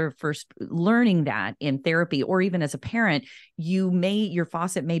people are first learning that in therapy, or even as a parent, your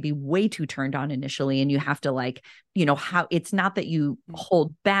faucet may be way too turned on initially. And you have to like, how it's not that you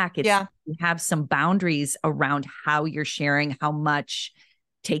hold back. It's you have some boundaries around how you're sharing, how much,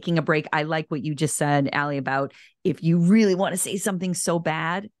 taking a break. I like what you just said, Allie, about if you really want to say something so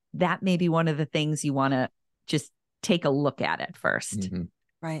bad, that may be one of the things you want to just take a look at it first. Mm-hmm.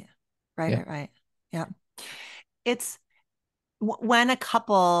 Right. Yeah. It's when a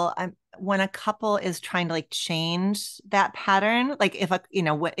couple is trying to like change that pattern, like if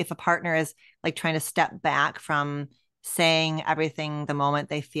a partner is like trying to step back from saying everything the moment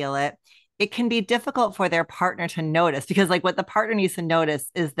they feel it, it can be difficult for their partner to notice, because like what the partner needs to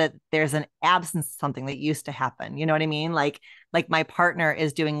notice is that there's an absence of something that used to happen. You know what I mean? Like my partner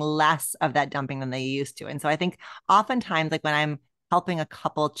is doing less of that dumping than they used to. And so I think oftentimes, like when I'm helping a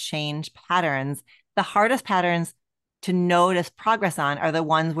couple change patterns, the hardest patterns to notice progress on are the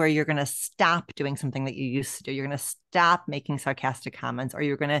ones where you're going to stop doing something that you used to do. You're going to stop making sarcastic comments, or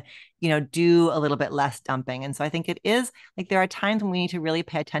you're going to, do a little bit less dumping. And so I think it is like, there are times when we need to really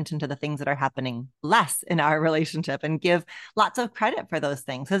pay attention to the things that are happening less in our relationship and give lots of credit for those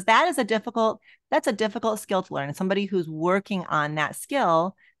things. Because that's a difficult skill to learn. And somebody who's working on that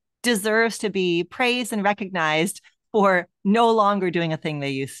skill deserves to be praised and recognized for no longer doing a thing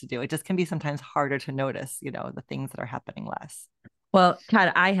they used to do. It just can be sometimes harder to notice, the things that are happening less. Well,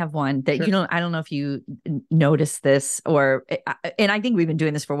 Todd, I have one that Sure. I don't know if you noticed this and I think we've been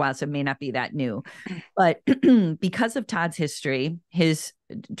doing this for a while, so it may not be that new, but because of Todd's history, his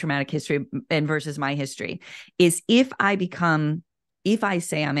traumatic history and versus my history is if I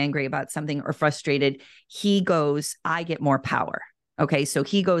say I'm angry about something or frustrated, I get more power. Okay. So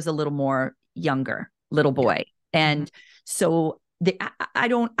he goes a little more younger, little boy. Yeah. And so I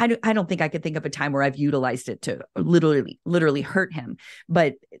don't think I could think of a time where I've utilized it to literally hurt him.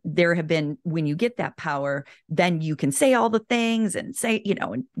 But there have been, when you get that power, then you can say all the things and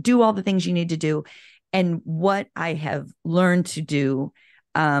and do all the things you need to do. And what I have learned to do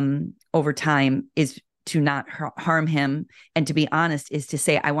over time is to not harm him. And to be honest, is to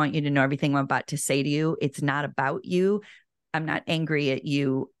say, I want you to know everything I'm about to say to you. It's not about you. I'm not angry at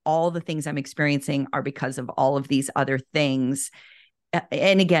you. All the things I'm experiencing are because of all of these other things.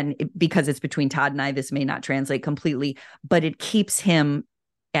 And again, because it's between Todd and I, this may not translate completely, but it keeps him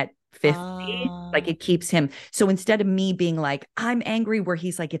at 50. Like it keeps him. So instead of me being like, I'm angry, where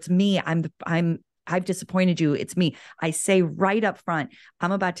he's like, it's me. I've disappointed you. It's me. I say right up front,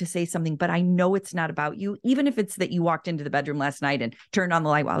 I'm about to say something, but I know it's not about you. Even if it's that you walked into the bedroom last night and turned on the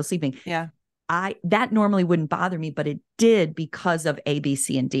light while I was sleeping. Yeah. That normally wouldn't bother me, but it did because of A, B,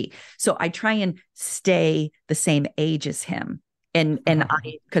 C, and D. So I try and stay the same age as him.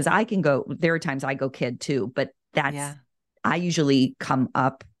 Because I can go, there are times I go kid too, but I usually come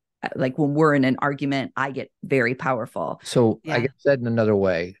up like when we're in an argument, I get very powerful. So I get said in another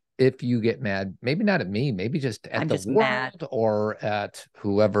way, if you get mad, maybe not at me, maybe just at the world mad. Or at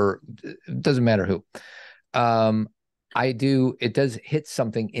whoever, it doesn't matter who. It does hit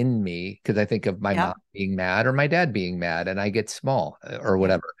something in me because I think of my mom being mad or my dad being mad and I get small or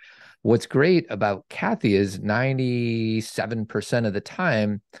whatever. What's great about Cathy is 97% of the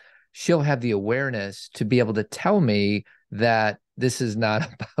time, she'll have the awareness to be able to tell me that this is not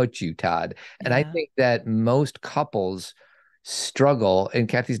about you, Todd. And I think that most couples struggle, and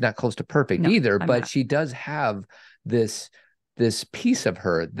Cathy's not close to perfect either, but she does have this piece of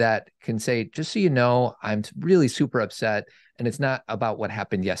her that can say, just so you know, I'm really super upset. And it's not about what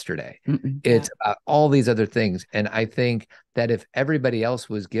happened yesterday. It's about all these other things. And I think that if everybody else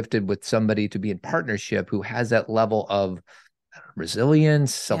was gifted with somebody to be in partnership who has that level of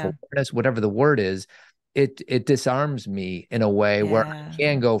resilience, self-awareness, whatever the word is, it disarms me in a way where I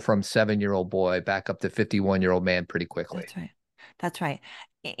can go from 7-year-old boy back up to 51-year-old man pretty quickly. That's right.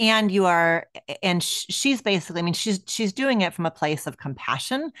 And she's basically, I mean, she's doing it from a place of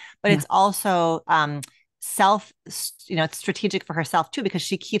compassion, but it's also it's strategic for herself too, because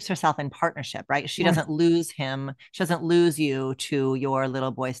she keeps herself in partnership, right? She doesn't lose him. She doesn't lose you to your little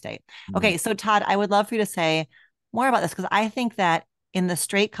boy state. Okay. So Todd, I would love for you to say more about this, because I think that in the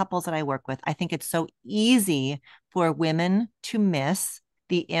straight couples that I work with, I think it's so easy for women to miss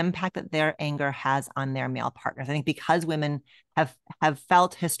the impact that their anger has on their male partners. I think because women have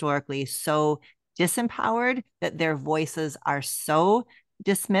felt historically so disempowered, that their voices are so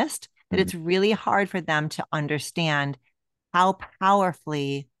dismissed, that it's really hard for them to understand how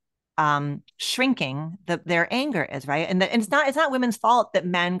powerfully shrinking their anger is, right? And it's not women's fault that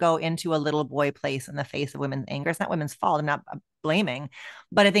men go into a little boy place in the face of women's anger. It's not women's fault. I'm not blaming,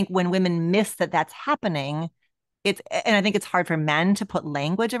 but I think when women miss that that's happening, and I think it's hard for men to put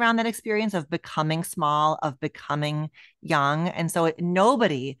language around that experience of becoming small, of becoming young. And so I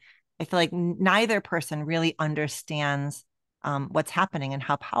feel like neither person really understands what's happening and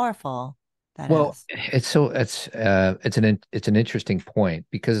how powerful that is. It's an interesting point,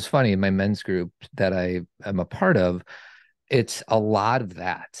 because it's funny, in my men's group that I am a part of, it's a lot of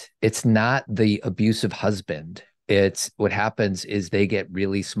that. It's not the abusive husband. It's what happens is they get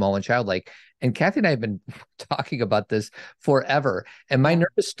really small and childlike. And Cathy and I have been talking about this forever. And my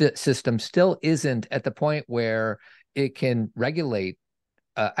nervous system still isn't at the point where it can regulate.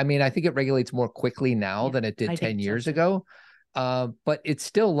 I mean, I think it regulates more quickly now than it did 10 years ago. But it's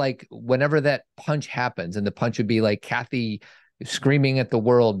still like whenever that punch happens, and the punch would be like Cathy screaming at the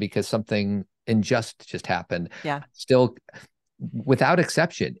world because something unjust just happened. Still, without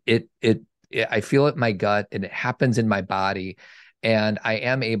exception, I feel it in my gut and it happens in my body, and I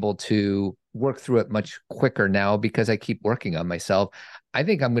am able to work through it much quicker now because I keep working on myself. I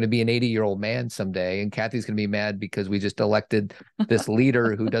think I'm going to be an 80-year-old man someday, and Cathy's going to be mad because we just elected this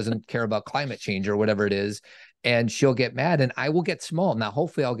leader who doesn't care about climate change or whatever it is. And she'll get mad and I will get small. Now,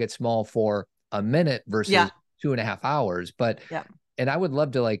 hopefully I'll get small for a minute versus 2.5 hours. And I would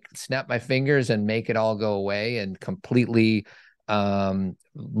love to like snap my fingers and make it all go away and completely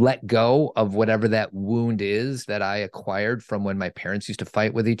let go of whatever that wound is that I acquired from when my parents used to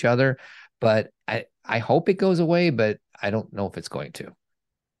fight with each other. but I hope it goes away, but I don't know if it's going to.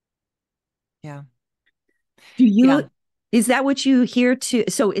 Yeah. Do you, is that what you hear too?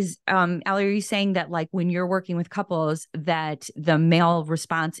 So is, Allie, are you saying that like when you're working with couples that the male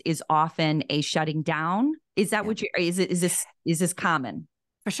response is often a shutting down? Is that what you, is this common?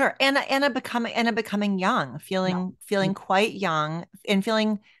 For sure. And a becoming young, feeling quite young and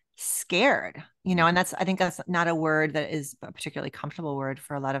feeling scared, you know, and I think that's not a word that is a particularly comfortable word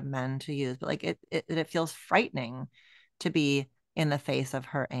for a lot of men to use, but like it feels frightening to be in the face of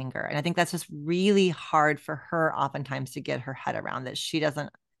her anger. And I think that's just really hard for her oftentimes to get her head around, that she doesn't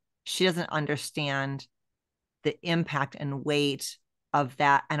understand the impact and weight of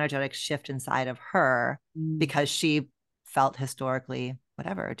that energetic shift inside of her, because she felt historically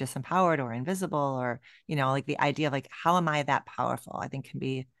whatever, disempowered or invisible, or, you know, like the idea of like, how am I that powerful? I think can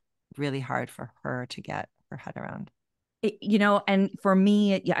be really hard for her to get her head around. You know, and for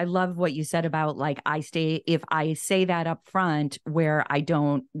me, I love what you said about like, if I say that up front, where I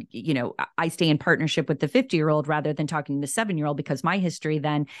don't, you know, I stay in partnership with the 50-year-old rather than talking to the 7-year-old, because my history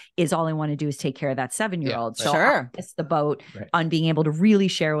then is all I want to do is take care of that 7-year-old. So I miss the boat on being able to really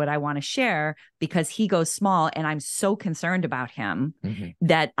share what I want to share, because he goes small and I'm so concerned about him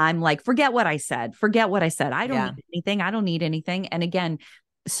that I'm like, forget what I said. I don't need anything. I don't need anything. And again,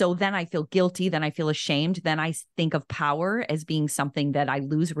 so then I feel guilty, then I feel ashamed, then I think of power as being something that I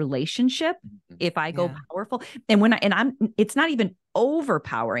lose relationship if I go powerful. And it's not even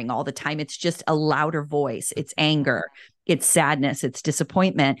overpowering all the time. It's just a louder voice. It's anger, it's sadness, it's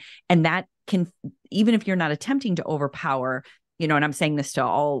disappointment. And that can, even if you're not attempting to overpower, you know, and I'm saying this to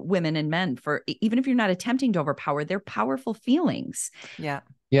all women and men, for even if you're not attempting to overpower, they're powerful feelings. Yeah.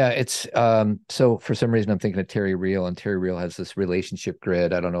 Yeah, it's so for some reason I'm thinking of Terry Real, and Terry Real has this relationship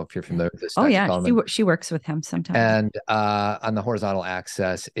grid. I don't know if you're familiar with this. Oh, yeah, she works with him sometimes. And on the horizontal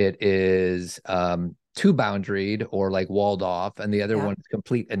axis, it is two boundaried or like walled off, and the other one is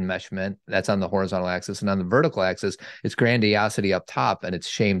complete enmeshment. That's on the horizontal axis, and on the vertical axis, it's grandiosity up top and it's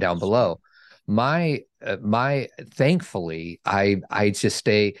shame down below. My thankfully, I just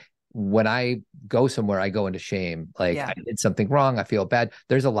stay. When I go somewhere, I go into shame. Like I did something wrong. I feel bad.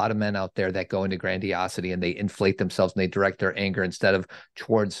 There's a lot of men out there that go into grandiosity and they inflate themselves and they direct their anger instead of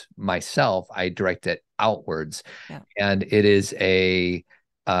towards myself. I direct it outwards. And it is it's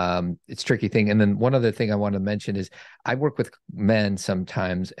a tricky thing. And then one other thing I want to mention is I work with men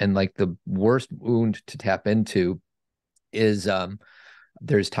sometimes, and like the worst wound to tap into is,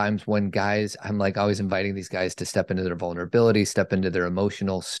 there's times when guys, I'm like always inviting these guys to step into their vulnerability, step into their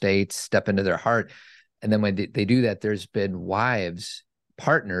emotional states, step into their heart. And then when they do that, there's been wives,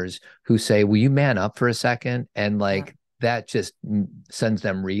 partners who say, will you man up for a second? And like, that just sends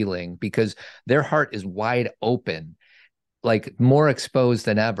them reeling, because their heart is wide open, like more exposed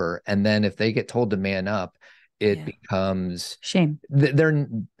than ever. And then if they get told to man up, it becomes shame.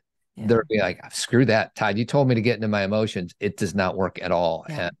 They're like, screw that, Todd. You told me to get into my emotions. It does not work at all.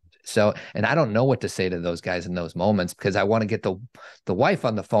 And I don't know what to say to those guys in those moments, because I want to get the wife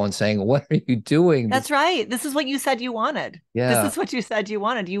on the phone saying, what are you doing? That's right. This is what you said you wanted. Yeah. This is what you said you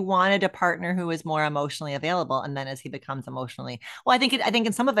wanted. You wanted a partner who is more emotionally available. And then as he becomes emotionally, well, I think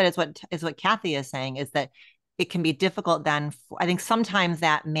in some of it is what Cathy is saying, is that it can be difficult then. I think sometimes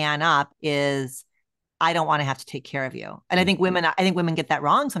that man up is, I don't want to have to take care of you. And I think women get that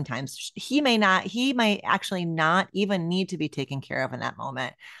wrong sometimes. He may actually not even need to be taken care of in that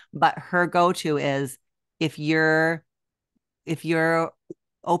moment. But her go-to is, if you're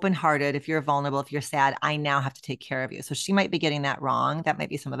open-hearted, if you're vulnerable, if you're sad, I now have to take care of you. So she might be getting that wrong. That might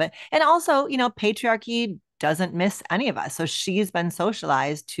be some of it. And also, you know, patriarchy doesn't miss any of us. So she's been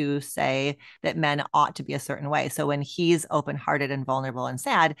socialized to say that men ought to be a certain way. So when he's open-hearted and vulnerable and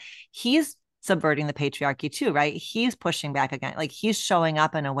sad, he's subverting the patriarchy too, right? He's pushing back again. Like he's showing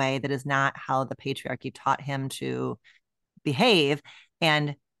up in a way that is not how the patriarchy taught him to behave.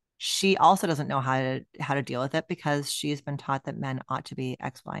 And she also doesn't know how to deal with it, because she's been taught that men ought to be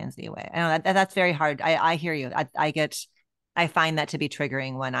X, Y, and Z way. I know that's very hard. I hear you. I find that to be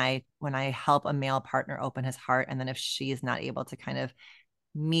triggering when I help a male partner open his heart, and then if she's not able to kind of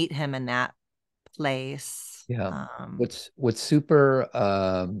meet him in that place. What's super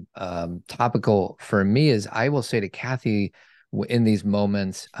topical for me is, I will say to Cathy in these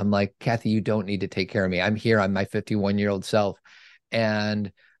moments, I'm like, Cathy, you don't need to take care of me. I'm here. I'm my 51-year-old self.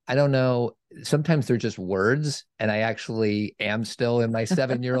 And I don't know, sometimes they're just words, and I actually am still in my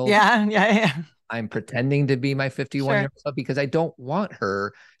 7-year-old. I'm pretending to be my 51-year-old self, because I don't want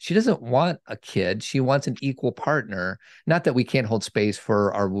her. She doesn't want a kid. She wants an equal partner. Not that we can't hold space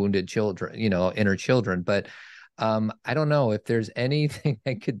for our wounded children, you know, inner children, but I don't know if there's anything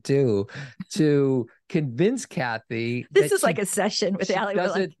I could do to convince Cathy this is like a session with Allie.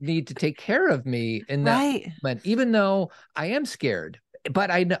 Doesn't need to take care of me in that moment, even though I am scared.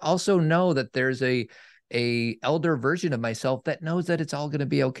 But I also know that there's a elder version of myself that knows that it's all going to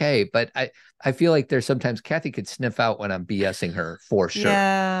be okay. But I feel like there's sometimes Cathy could sniff out when I'm BSing her for sure.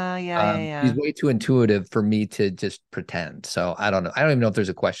 Yeah. She's way too intuitive for me to just pretend. So I don't know. I don't even know if there's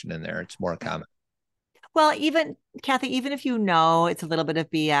a question in there. It's more a comment. Well, even Cathy, even if you know it's a little bit of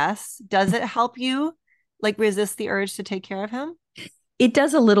BS, does it help you like resist the urge to take care of him? It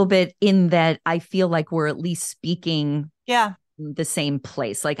does a little bit, in that I feel like we're at least speaking the same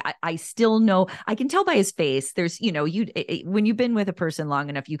place. Like I still know, I can tell by his face. There's, when you've been with a person long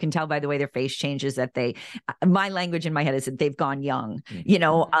enough, you can tell by the way their face changes that my language in my head is that they've gone young.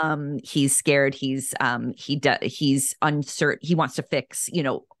 He's scared. He's uncertain. He wants to fix,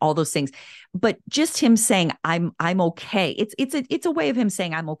 all those things. But just him saying, I'm okay. It's a way of him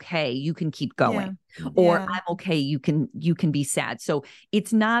saying, I'm okay. You can keep going. Or I'm okay. You can be sad. So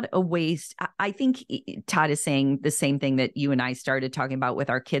it's not a waste. I think Todd is saying the same thing that you and I started talking about with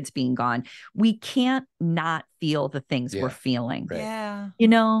our kids being gone. We can't not feel the things we're feeling. Right.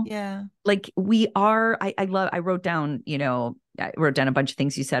 Like we are, I wrote down, I wrote down a bunch of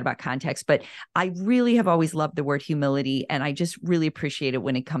things you said about context, but I really have always loved the word humility. And I just really appreciate it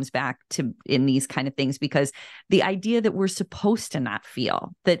when it comes back to in these kind of things, because the idea that we're supposed to not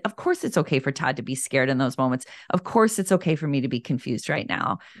feel that, of course, it's okay for Todd to be scared in those moments. Of course, it's okay for me to be confused right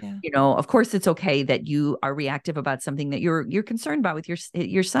now. Of course, it's okay that you are reactive about something that you're concerned about with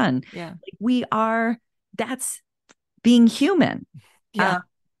your son. That's being human.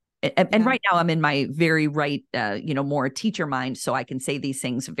 And right now I'm in my very right, more teacher mind. So I can say these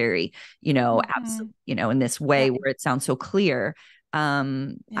things very, in this way where it sounds so clear.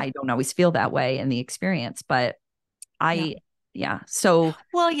 I don't always feel that way in the experience, but So,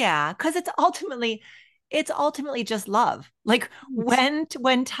 because it's ultimately just love. Like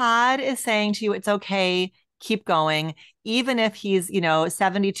when Todd is saying to you, it's okay, keep going, even if he's,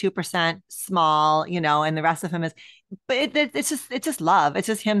 72% small, and the rest of him is, but it's just love. It's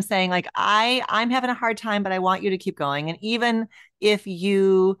just him saying like, I'm having a hard time, but I want you to keep going. And even if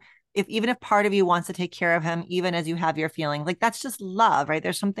part of you wants to take care of him, even as you have your feelings, like that's just love, right?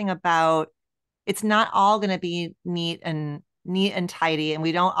 There's something about, it's not all going to be neat and tidy. And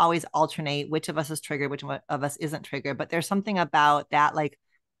we don't always alternate which of us is triggered, which of us isn't triggered, but there's something about that, like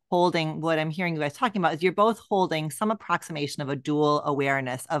holding, what I'm hearing you guys talking about is you're both holding some approximation of a dual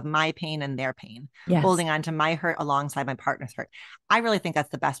awareness of my pain and their pain, holding on to my hurt alongside my partner's hurt. I really think that's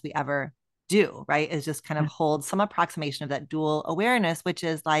the best we ever do, right? Is just kind of hold some approximation of that dual awareness, which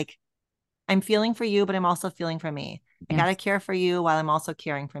is like, I'm feeling for you, but I'm also feeling for me. I got to care for you while I'm also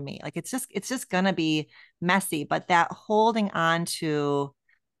caring for me. Like, it's just going to be messy, but that holding on to,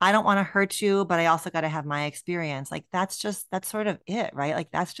 I don't want to hurt you, but I also got to have my experience. Like, that's sort of it, right?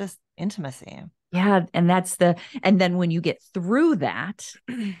 Like, that's just intimacy. Yeah. And and then when you get through that,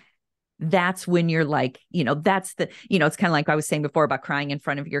 that's when you're like, it's kind of like I was saying before about crying in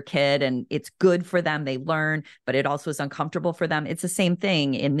front of your kid, and it's good for them. They learn, but it also is uncomfortable for them. It's the same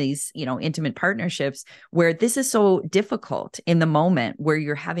thing in these, intimate partnerships where this is so difficult in the moment where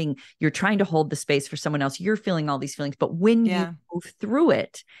you're trying to hold the space for someone else. You're feeling all these feelings, but when you move through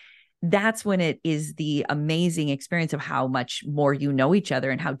it, that's when it is the amazing experience of how much more you know each other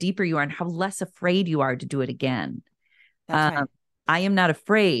and how deeper you are and how less afraid you are to do it again. That's right. I am not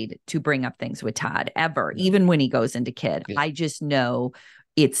afraid to bring up things with Todd ever, even when he goes into kid. I just know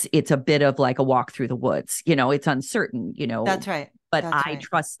it's a bit of like a walk through the woods. It's uncertain, That's right. But I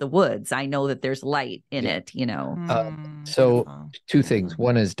trust the woods. I know that there's light in it, So two things.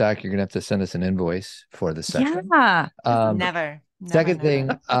 One is, Doc, you're going to have to send us an invoice for the session. Yeah. Never. Second thing,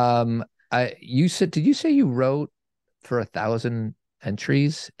 did you say you wrote for 1,000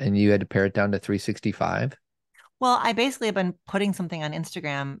 entries and you had to pare it down to 365? Well, I basically have been putting something on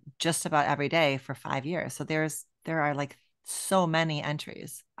Instagram just about every day for 5 years. So there are like so many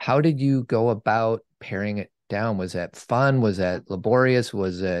entries. How did you go about paring it down? Was that fun? Was that laborious?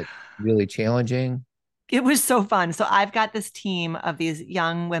 Was it really challenging? It was so fun. So I've got this team of these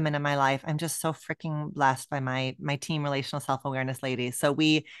young women in my life. I'm just so freaking blessed by my team, relational self-awareness ladies. So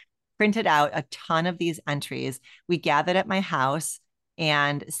we printed out a ton of these entries. We gathered at my house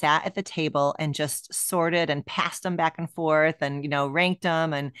and sat at the table and just sorted and passed them back and forth and, ranked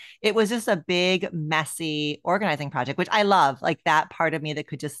them. And it was just a big, messy organizing project, which I love, like that part of me that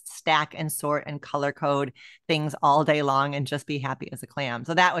could just stack and sort and color code things all day long and just be happy as a clam.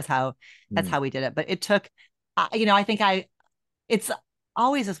 So that's how we did it. But it took, I think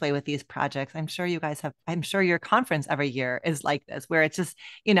always this way with these projects. I'm sure you guys have, I'm sure your conference every year is like this, where it's just,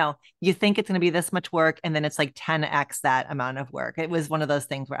 you think it's going to be this much work and then it's like 10x that amount of work. It was one of those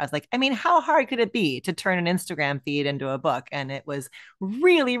things where I was like, I mean, how hard could it be to turn an Instagram feed into a book? And it was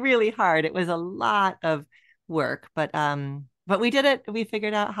really, really hard. It was a lot of work, but we did it. We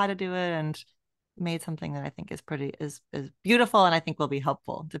figured out how to do it and made something that I think is beautiful, and I think will be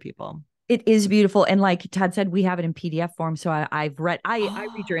helpful to people. It is beautiful. And like Todd said, we have it in PDF form. So I read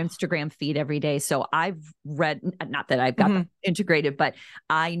your Instagram feed every day. So I've read, not that I've got them integrated, but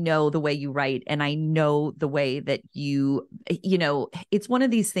I know the way you write, and I know the way that it's one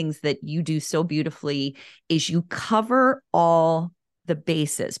of these things that you do so beautifully is you cover all the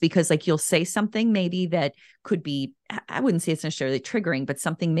bases, because like you'll say something maybe that could be, I wouldn't say it's necessarily triggering, but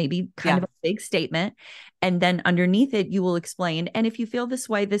something maybe kind of a big statement. And then underneath it, you will explain. And if you feel this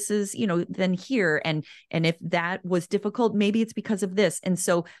way, this is, then here. And if that was difficult, maybe it's because of this. And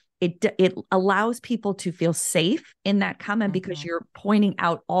so it allows people to feel safe in that comment, because you're pointing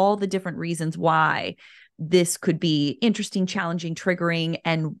out all the different reasons why this could be interesting, challenging, triggering,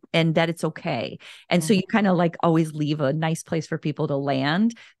 and that it's okay. And so you kind of like always leave a nice place for people to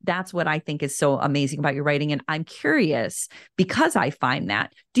land. That's what I think is so amazing about your writing. And I'm curious, because I find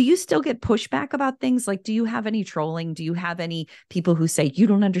that, do you still get pushback about things? Like, do you have any trolling? Do you have any people who say you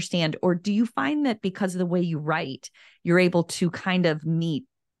don't understand? Or do you find that because of the way you write, you're able to kind of meet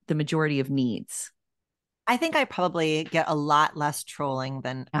the majority of needs? I think I probably get a lot less trolling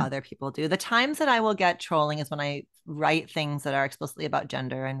than other people do. The times that I will get trolling is when I write things that are explicitly about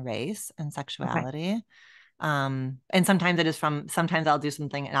gender and race and sexuality. Okay. And sometimes I'll do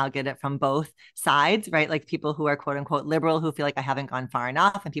something and I'll get it from both sides, right? Like people who are quote unquote liberal, who feel like I haven't gone far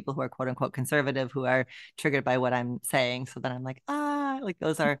enough, and people who are quote unquote conservative, who are triggered by what I'm saying. So then I'm like, like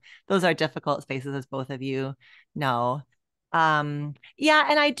those are difficult spaces, as both of you know. And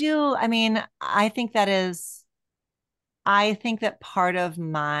I think that part of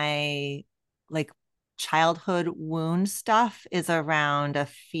my like childhood wound stuff is around a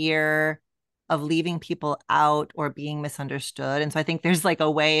fear of leaving people out or being misunderstood. And so I think there's like a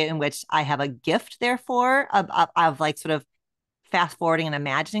way in which I have a gift, therefore, of like sort of fast forwarding and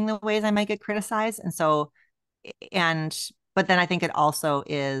imagining the ways I might get criticized. And so, but then I think it also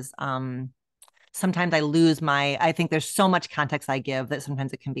is, sometimes I think there's so much context I give that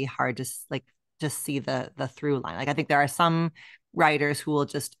sometimes it can be hard to like just see the through line. Like I think there are some writers who will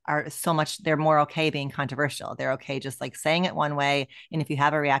they're more okay being controversial. They're okay just like saying it one way. And if you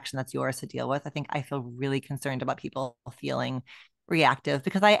have a reaction, that's yours to deal with. I feel really concerned about people feeling reactive,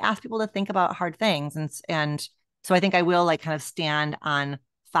 because I ask people to think about hard things. And so I think I will like kind of stand on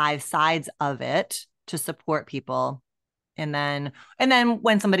 5 sides of it to support people. And then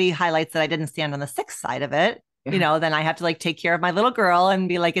when somebody highlights that I didn't stand on the 6th side of it, then I have to like take care of my little girl and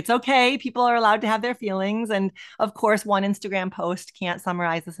be like, it's okay. People are allowed to have their feelings. And of course, one Instagram post can't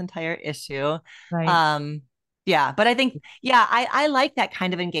summarize this entire issue. Right. But I think, I like that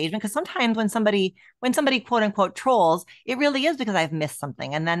kind of engagement, because sometimes when somebody quote unquote trolls, it really is because I've missed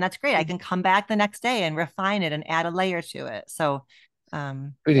something. And then that's great. I can come back the next day and refine it and add a layer to it. So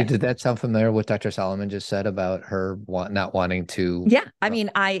did that sound familiar, what Dr. Solomon just said about her not wanting to? Yeah. I mean,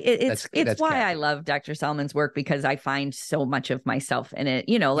 it's why Cathy. I love Dr. Solomon's work, because I find so much of myself in it,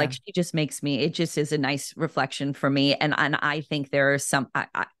 like she just makes me, it just is a nice reflection for me. And I think there are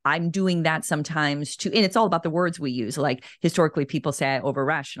I'm doing that sometimes too. And it's all about the words we use. Like historically people say I over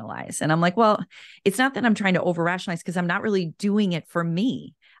rationalize, and I'm like, well, it's not that I'm trying to over rationalize, because I'm not really doing it for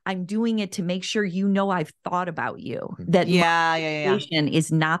me. I'm doing it to make sure I've thought about you, that my situation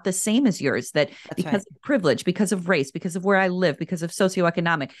is not the same as yours, that that's because of privilege, because of race, because of where I live, because of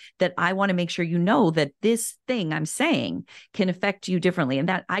socioeconomic, that I want to make sure that this thing I'm saying can affect you differently. And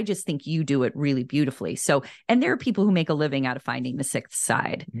that I just think you do it really beautifully. So, and there are people who make a living out of finding the 6th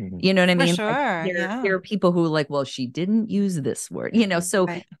side. You know what I mean? For sure. Like there are people who like, well, she didn't use this word, so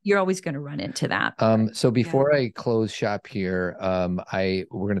you're always going to run into that. So before I close shop here,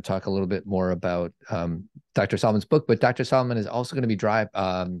 we're going to talk a little bit more about Dr. Solomon's book, but Dr. Solomon is also going to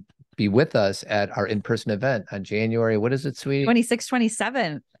be with us at our in-person event on January. What is it, sweetie? 26,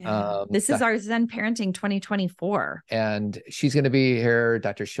 27. This is our Zen Parenting 2024. And she's going to be here,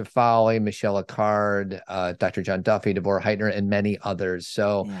 Dr. Shafali, Michelle Accard, Dr. John Duffy, Deborah Heitner, and many others.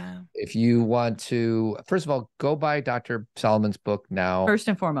 So if you want to, first of all, go buy Dr. Solomon's book now. First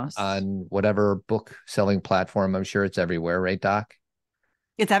and foremost. On whatever book selling platform. I'm sure it's everywhere, right, Doc?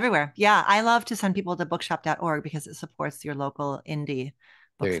 It's everywhere. Yeah. I love to send people to bookshop.org because it supports your local indie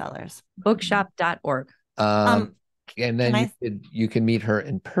booksellers. Bookshop.org. And then you can meet her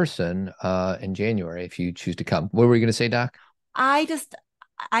in person in January if you choose to come. What were you going to say, Doc? I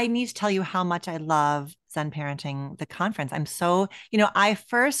need to tell you how much I love Zen Parenting, the conference. I'm so, the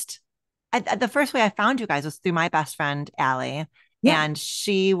first way I found you guys was through my best friend, Allie. Yeah. And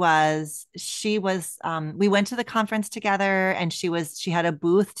we went to the conference together, and she had a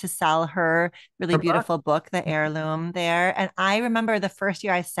booth to sell her really beautiful book, The Heirloom, there. And I remember the first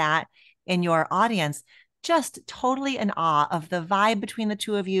year I sat in your audience, just totally in awe of the vibe between the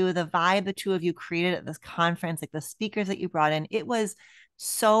two of you, the vibe the two of you created at this conference, like the speakers that you brought in. It was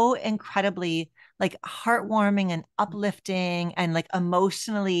so incredibly like heartwarming and uplifting and like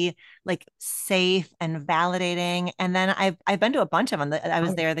emotionally like safe and validating. And then I've been to a bunch of them. I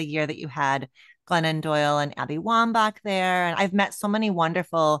was there the year that you had Glennon Doyle and Abby Wambach there. And I've met so many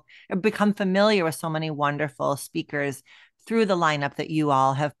become familiar with so many wonderful speakers through the lineup that you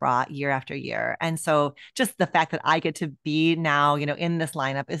all have brought year after year. And so just the fact that I get to be now, in this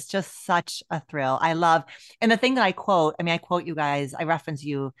lineup is just such a thrill. I love, and the thing that I quote you guys, I reference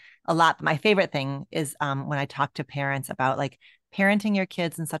you a lot, but my favorite thing is when I talk to parents about like parenting your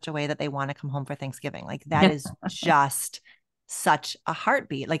kids in such a way that they want to come home for Thanksgiving. Like that is just such a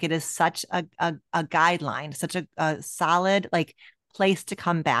heartbeat. Like it is such a guideline, such a solid, like place to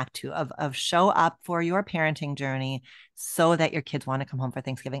come back to of show up for your parenting journey so that your kids want to come home for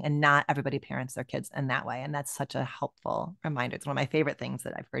Thanksgiving. And not everybody parents their kids in that way. And that's such a helpful reminder. It's one of my favorite things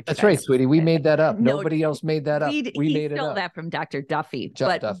that I've heard. That's right, sweetie. We made that up. Nobody else made that up. We made it up. That from Dr. Duffy.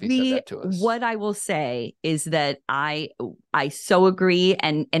 Jeff Duffy said that to us. What I will say is that I so agree.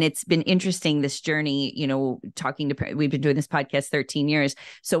 And it's been interesting, this journey, talking to parents. We've been doing this podcast 13 years.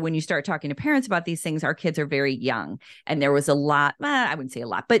 So when you start talking to parents about these things, our kids are very young. And there was a lot, I wouldn't say a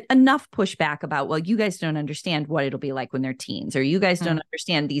lot, but enough pushback about, well, you guys don't understand what it'll be like when they're teens, or you guys don't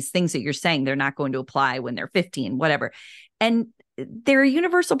understand these things that you're saying they're not going to apply when they're 15, whatever. And there are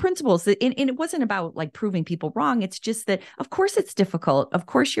universal principles and it wasn't about like proving people wrong. It's just that, of course, it's difficult. Of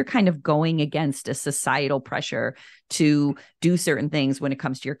course, you're kind of going against a societal pressure to do certain things when it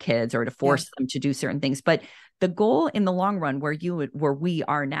comes to your kids, or to force them to do certain things. But the goal in the long run, where we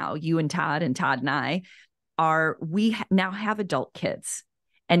are now, you and Todd and I we now have adult kids,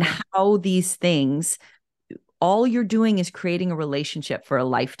 and how these things, all you're doing is creating a relationship for a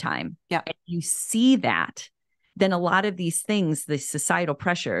lifetime. Yeah. And you see that, then a lot of these things, the societal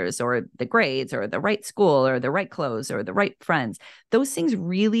pressures or the grades or the right school or the right clothes or the right friends, those things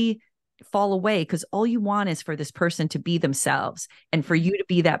really fall away, because all you want is for this person to be themselves, and for you to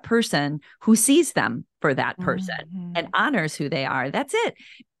be that person who sees them for that person and honors who they are. That's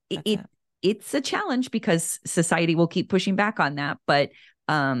it. It's a challenge, because society will keep pushing back on that. But,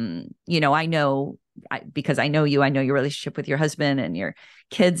 I know, because I know you, I know your relationship with your husband and your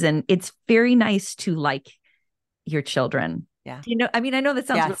kids, and it's very nice to like your children. Yeah. I know that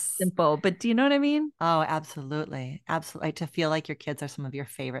sounds really simple, but do you know what I mean? Oh, absolutely. Absolutely. To feel like your kids are some of your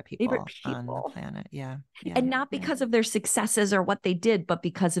favorite people on the planet. Yeah. And not because of their successes or what they did, but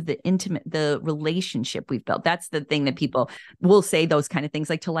because of the relationship we've built. That's the thing that people will say, those kind of things,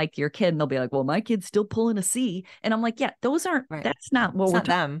 like to like your kid, and they'll be like, well, my kid's still pulling a C. And I'm like, yeah, those aren't, that's not what we're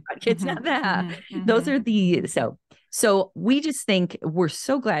talking about. Kids, not that. Those are So we just think we're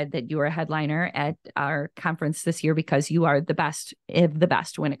so glad that you are a headliner at our conference this year, because you are the best of the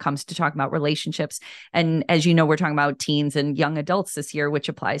best when it comes to talking about relationships. And as you know, we're talking about teens and young adults this year, which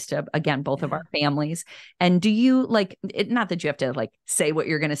applies to, again, both of our families. And do you like it? Not that you have to like say what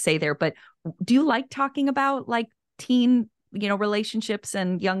you're going to say there, but do you like talking about like teen, relationships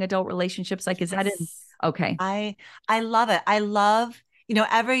and young adult relationships? Like, is that it? Okay. I love it. I love,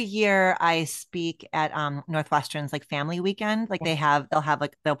 every year I speak at Northwestern's like family weekend. Like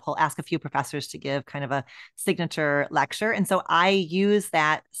they'll ask a few professors to give kind of a signature lecture. And so I use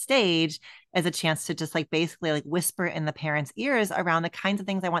that stage as a chance to just like basically like whisper in the parents' ears around the kinds of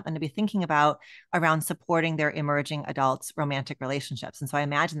things I want them to be thinking about around supporting their emerging adults' romantic relationships. And so I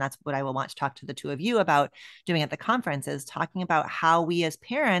imagine that's what I will want to talk to the two of you about doing at the conference, is talking about how we as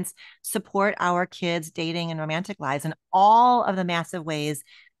parents support our kids' dating and romantic lives, and all of the massive ways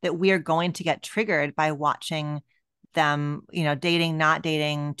that we are going to get triggered by watching them, dating, not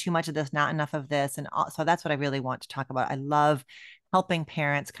dating, too much of this, not enough of this. And so that's what I really want to talk about. I love helping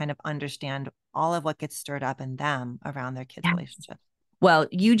parents kind of understand all of what gets stirred up in them around their kids' relationships. Well,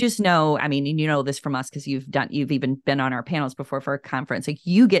 you just know, you know this from us, because you've even been on our panels before for a conference. Like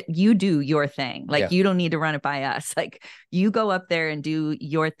you do your thing. Like you don't need to run it by us. Like you go up there and do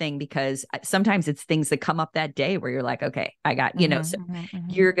your thing, because sometimes it's things that come up that day where you're like, okay, I got,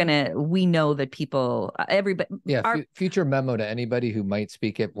 we know that people, everybody. Yeah. Future memo to anybody who might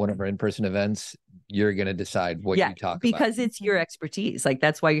speak at one of our in-person events. you're going to decide what you talk because about. it's your expertise. Like,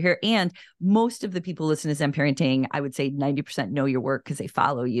 that's why you're here. And most of the people listening to Zen Parenting, I would say 90% know your work because they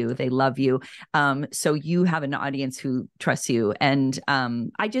follow you, they love you. So you have an audience who trusts you. And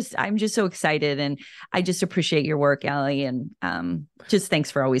I'm just so excited, and I just appreciate your work, Allie. And just thanks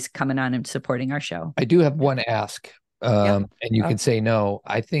for always coming on and supporting our show. I do have one ask. And you can say no.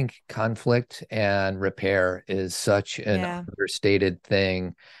 I think conflict and repair is such an understated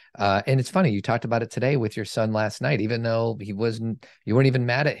thing. And it's funny, you talked about it today with your son last night, even though you weren't even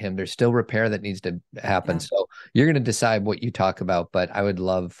mad at him. There's still repair that needs to happen. So you're going to decide what you talk about, but I would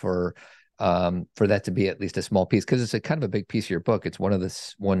love for that to be at least a small piece, because it's a kind of a big piece of your book. It's one of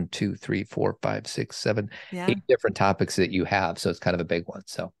the 1, 2, 3, 4, 5, 6, 7, 8 different topics that you have. So it's kind of a big one.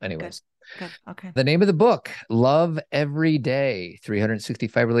 So anyways. Good. Okay. The name of the book, Love Every Day,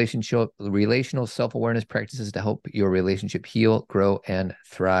 365 relational self-awareness practices to help your relationship heal, grow, and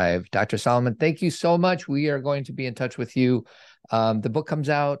thrive. Dr. Solomon, thank you so much. We are going to be in touch with you. The book comes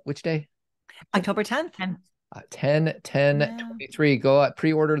out which day? October 10th. 10/10/23. Go out,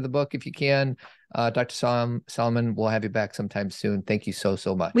 pre-order the book if you can. Dr. Solomon, we'll have you back sometime soon. Thank you so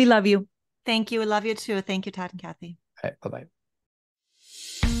much. We love you. Thank you. We love you too. Thank you, Todd and Cathy. All right. Bye-bye.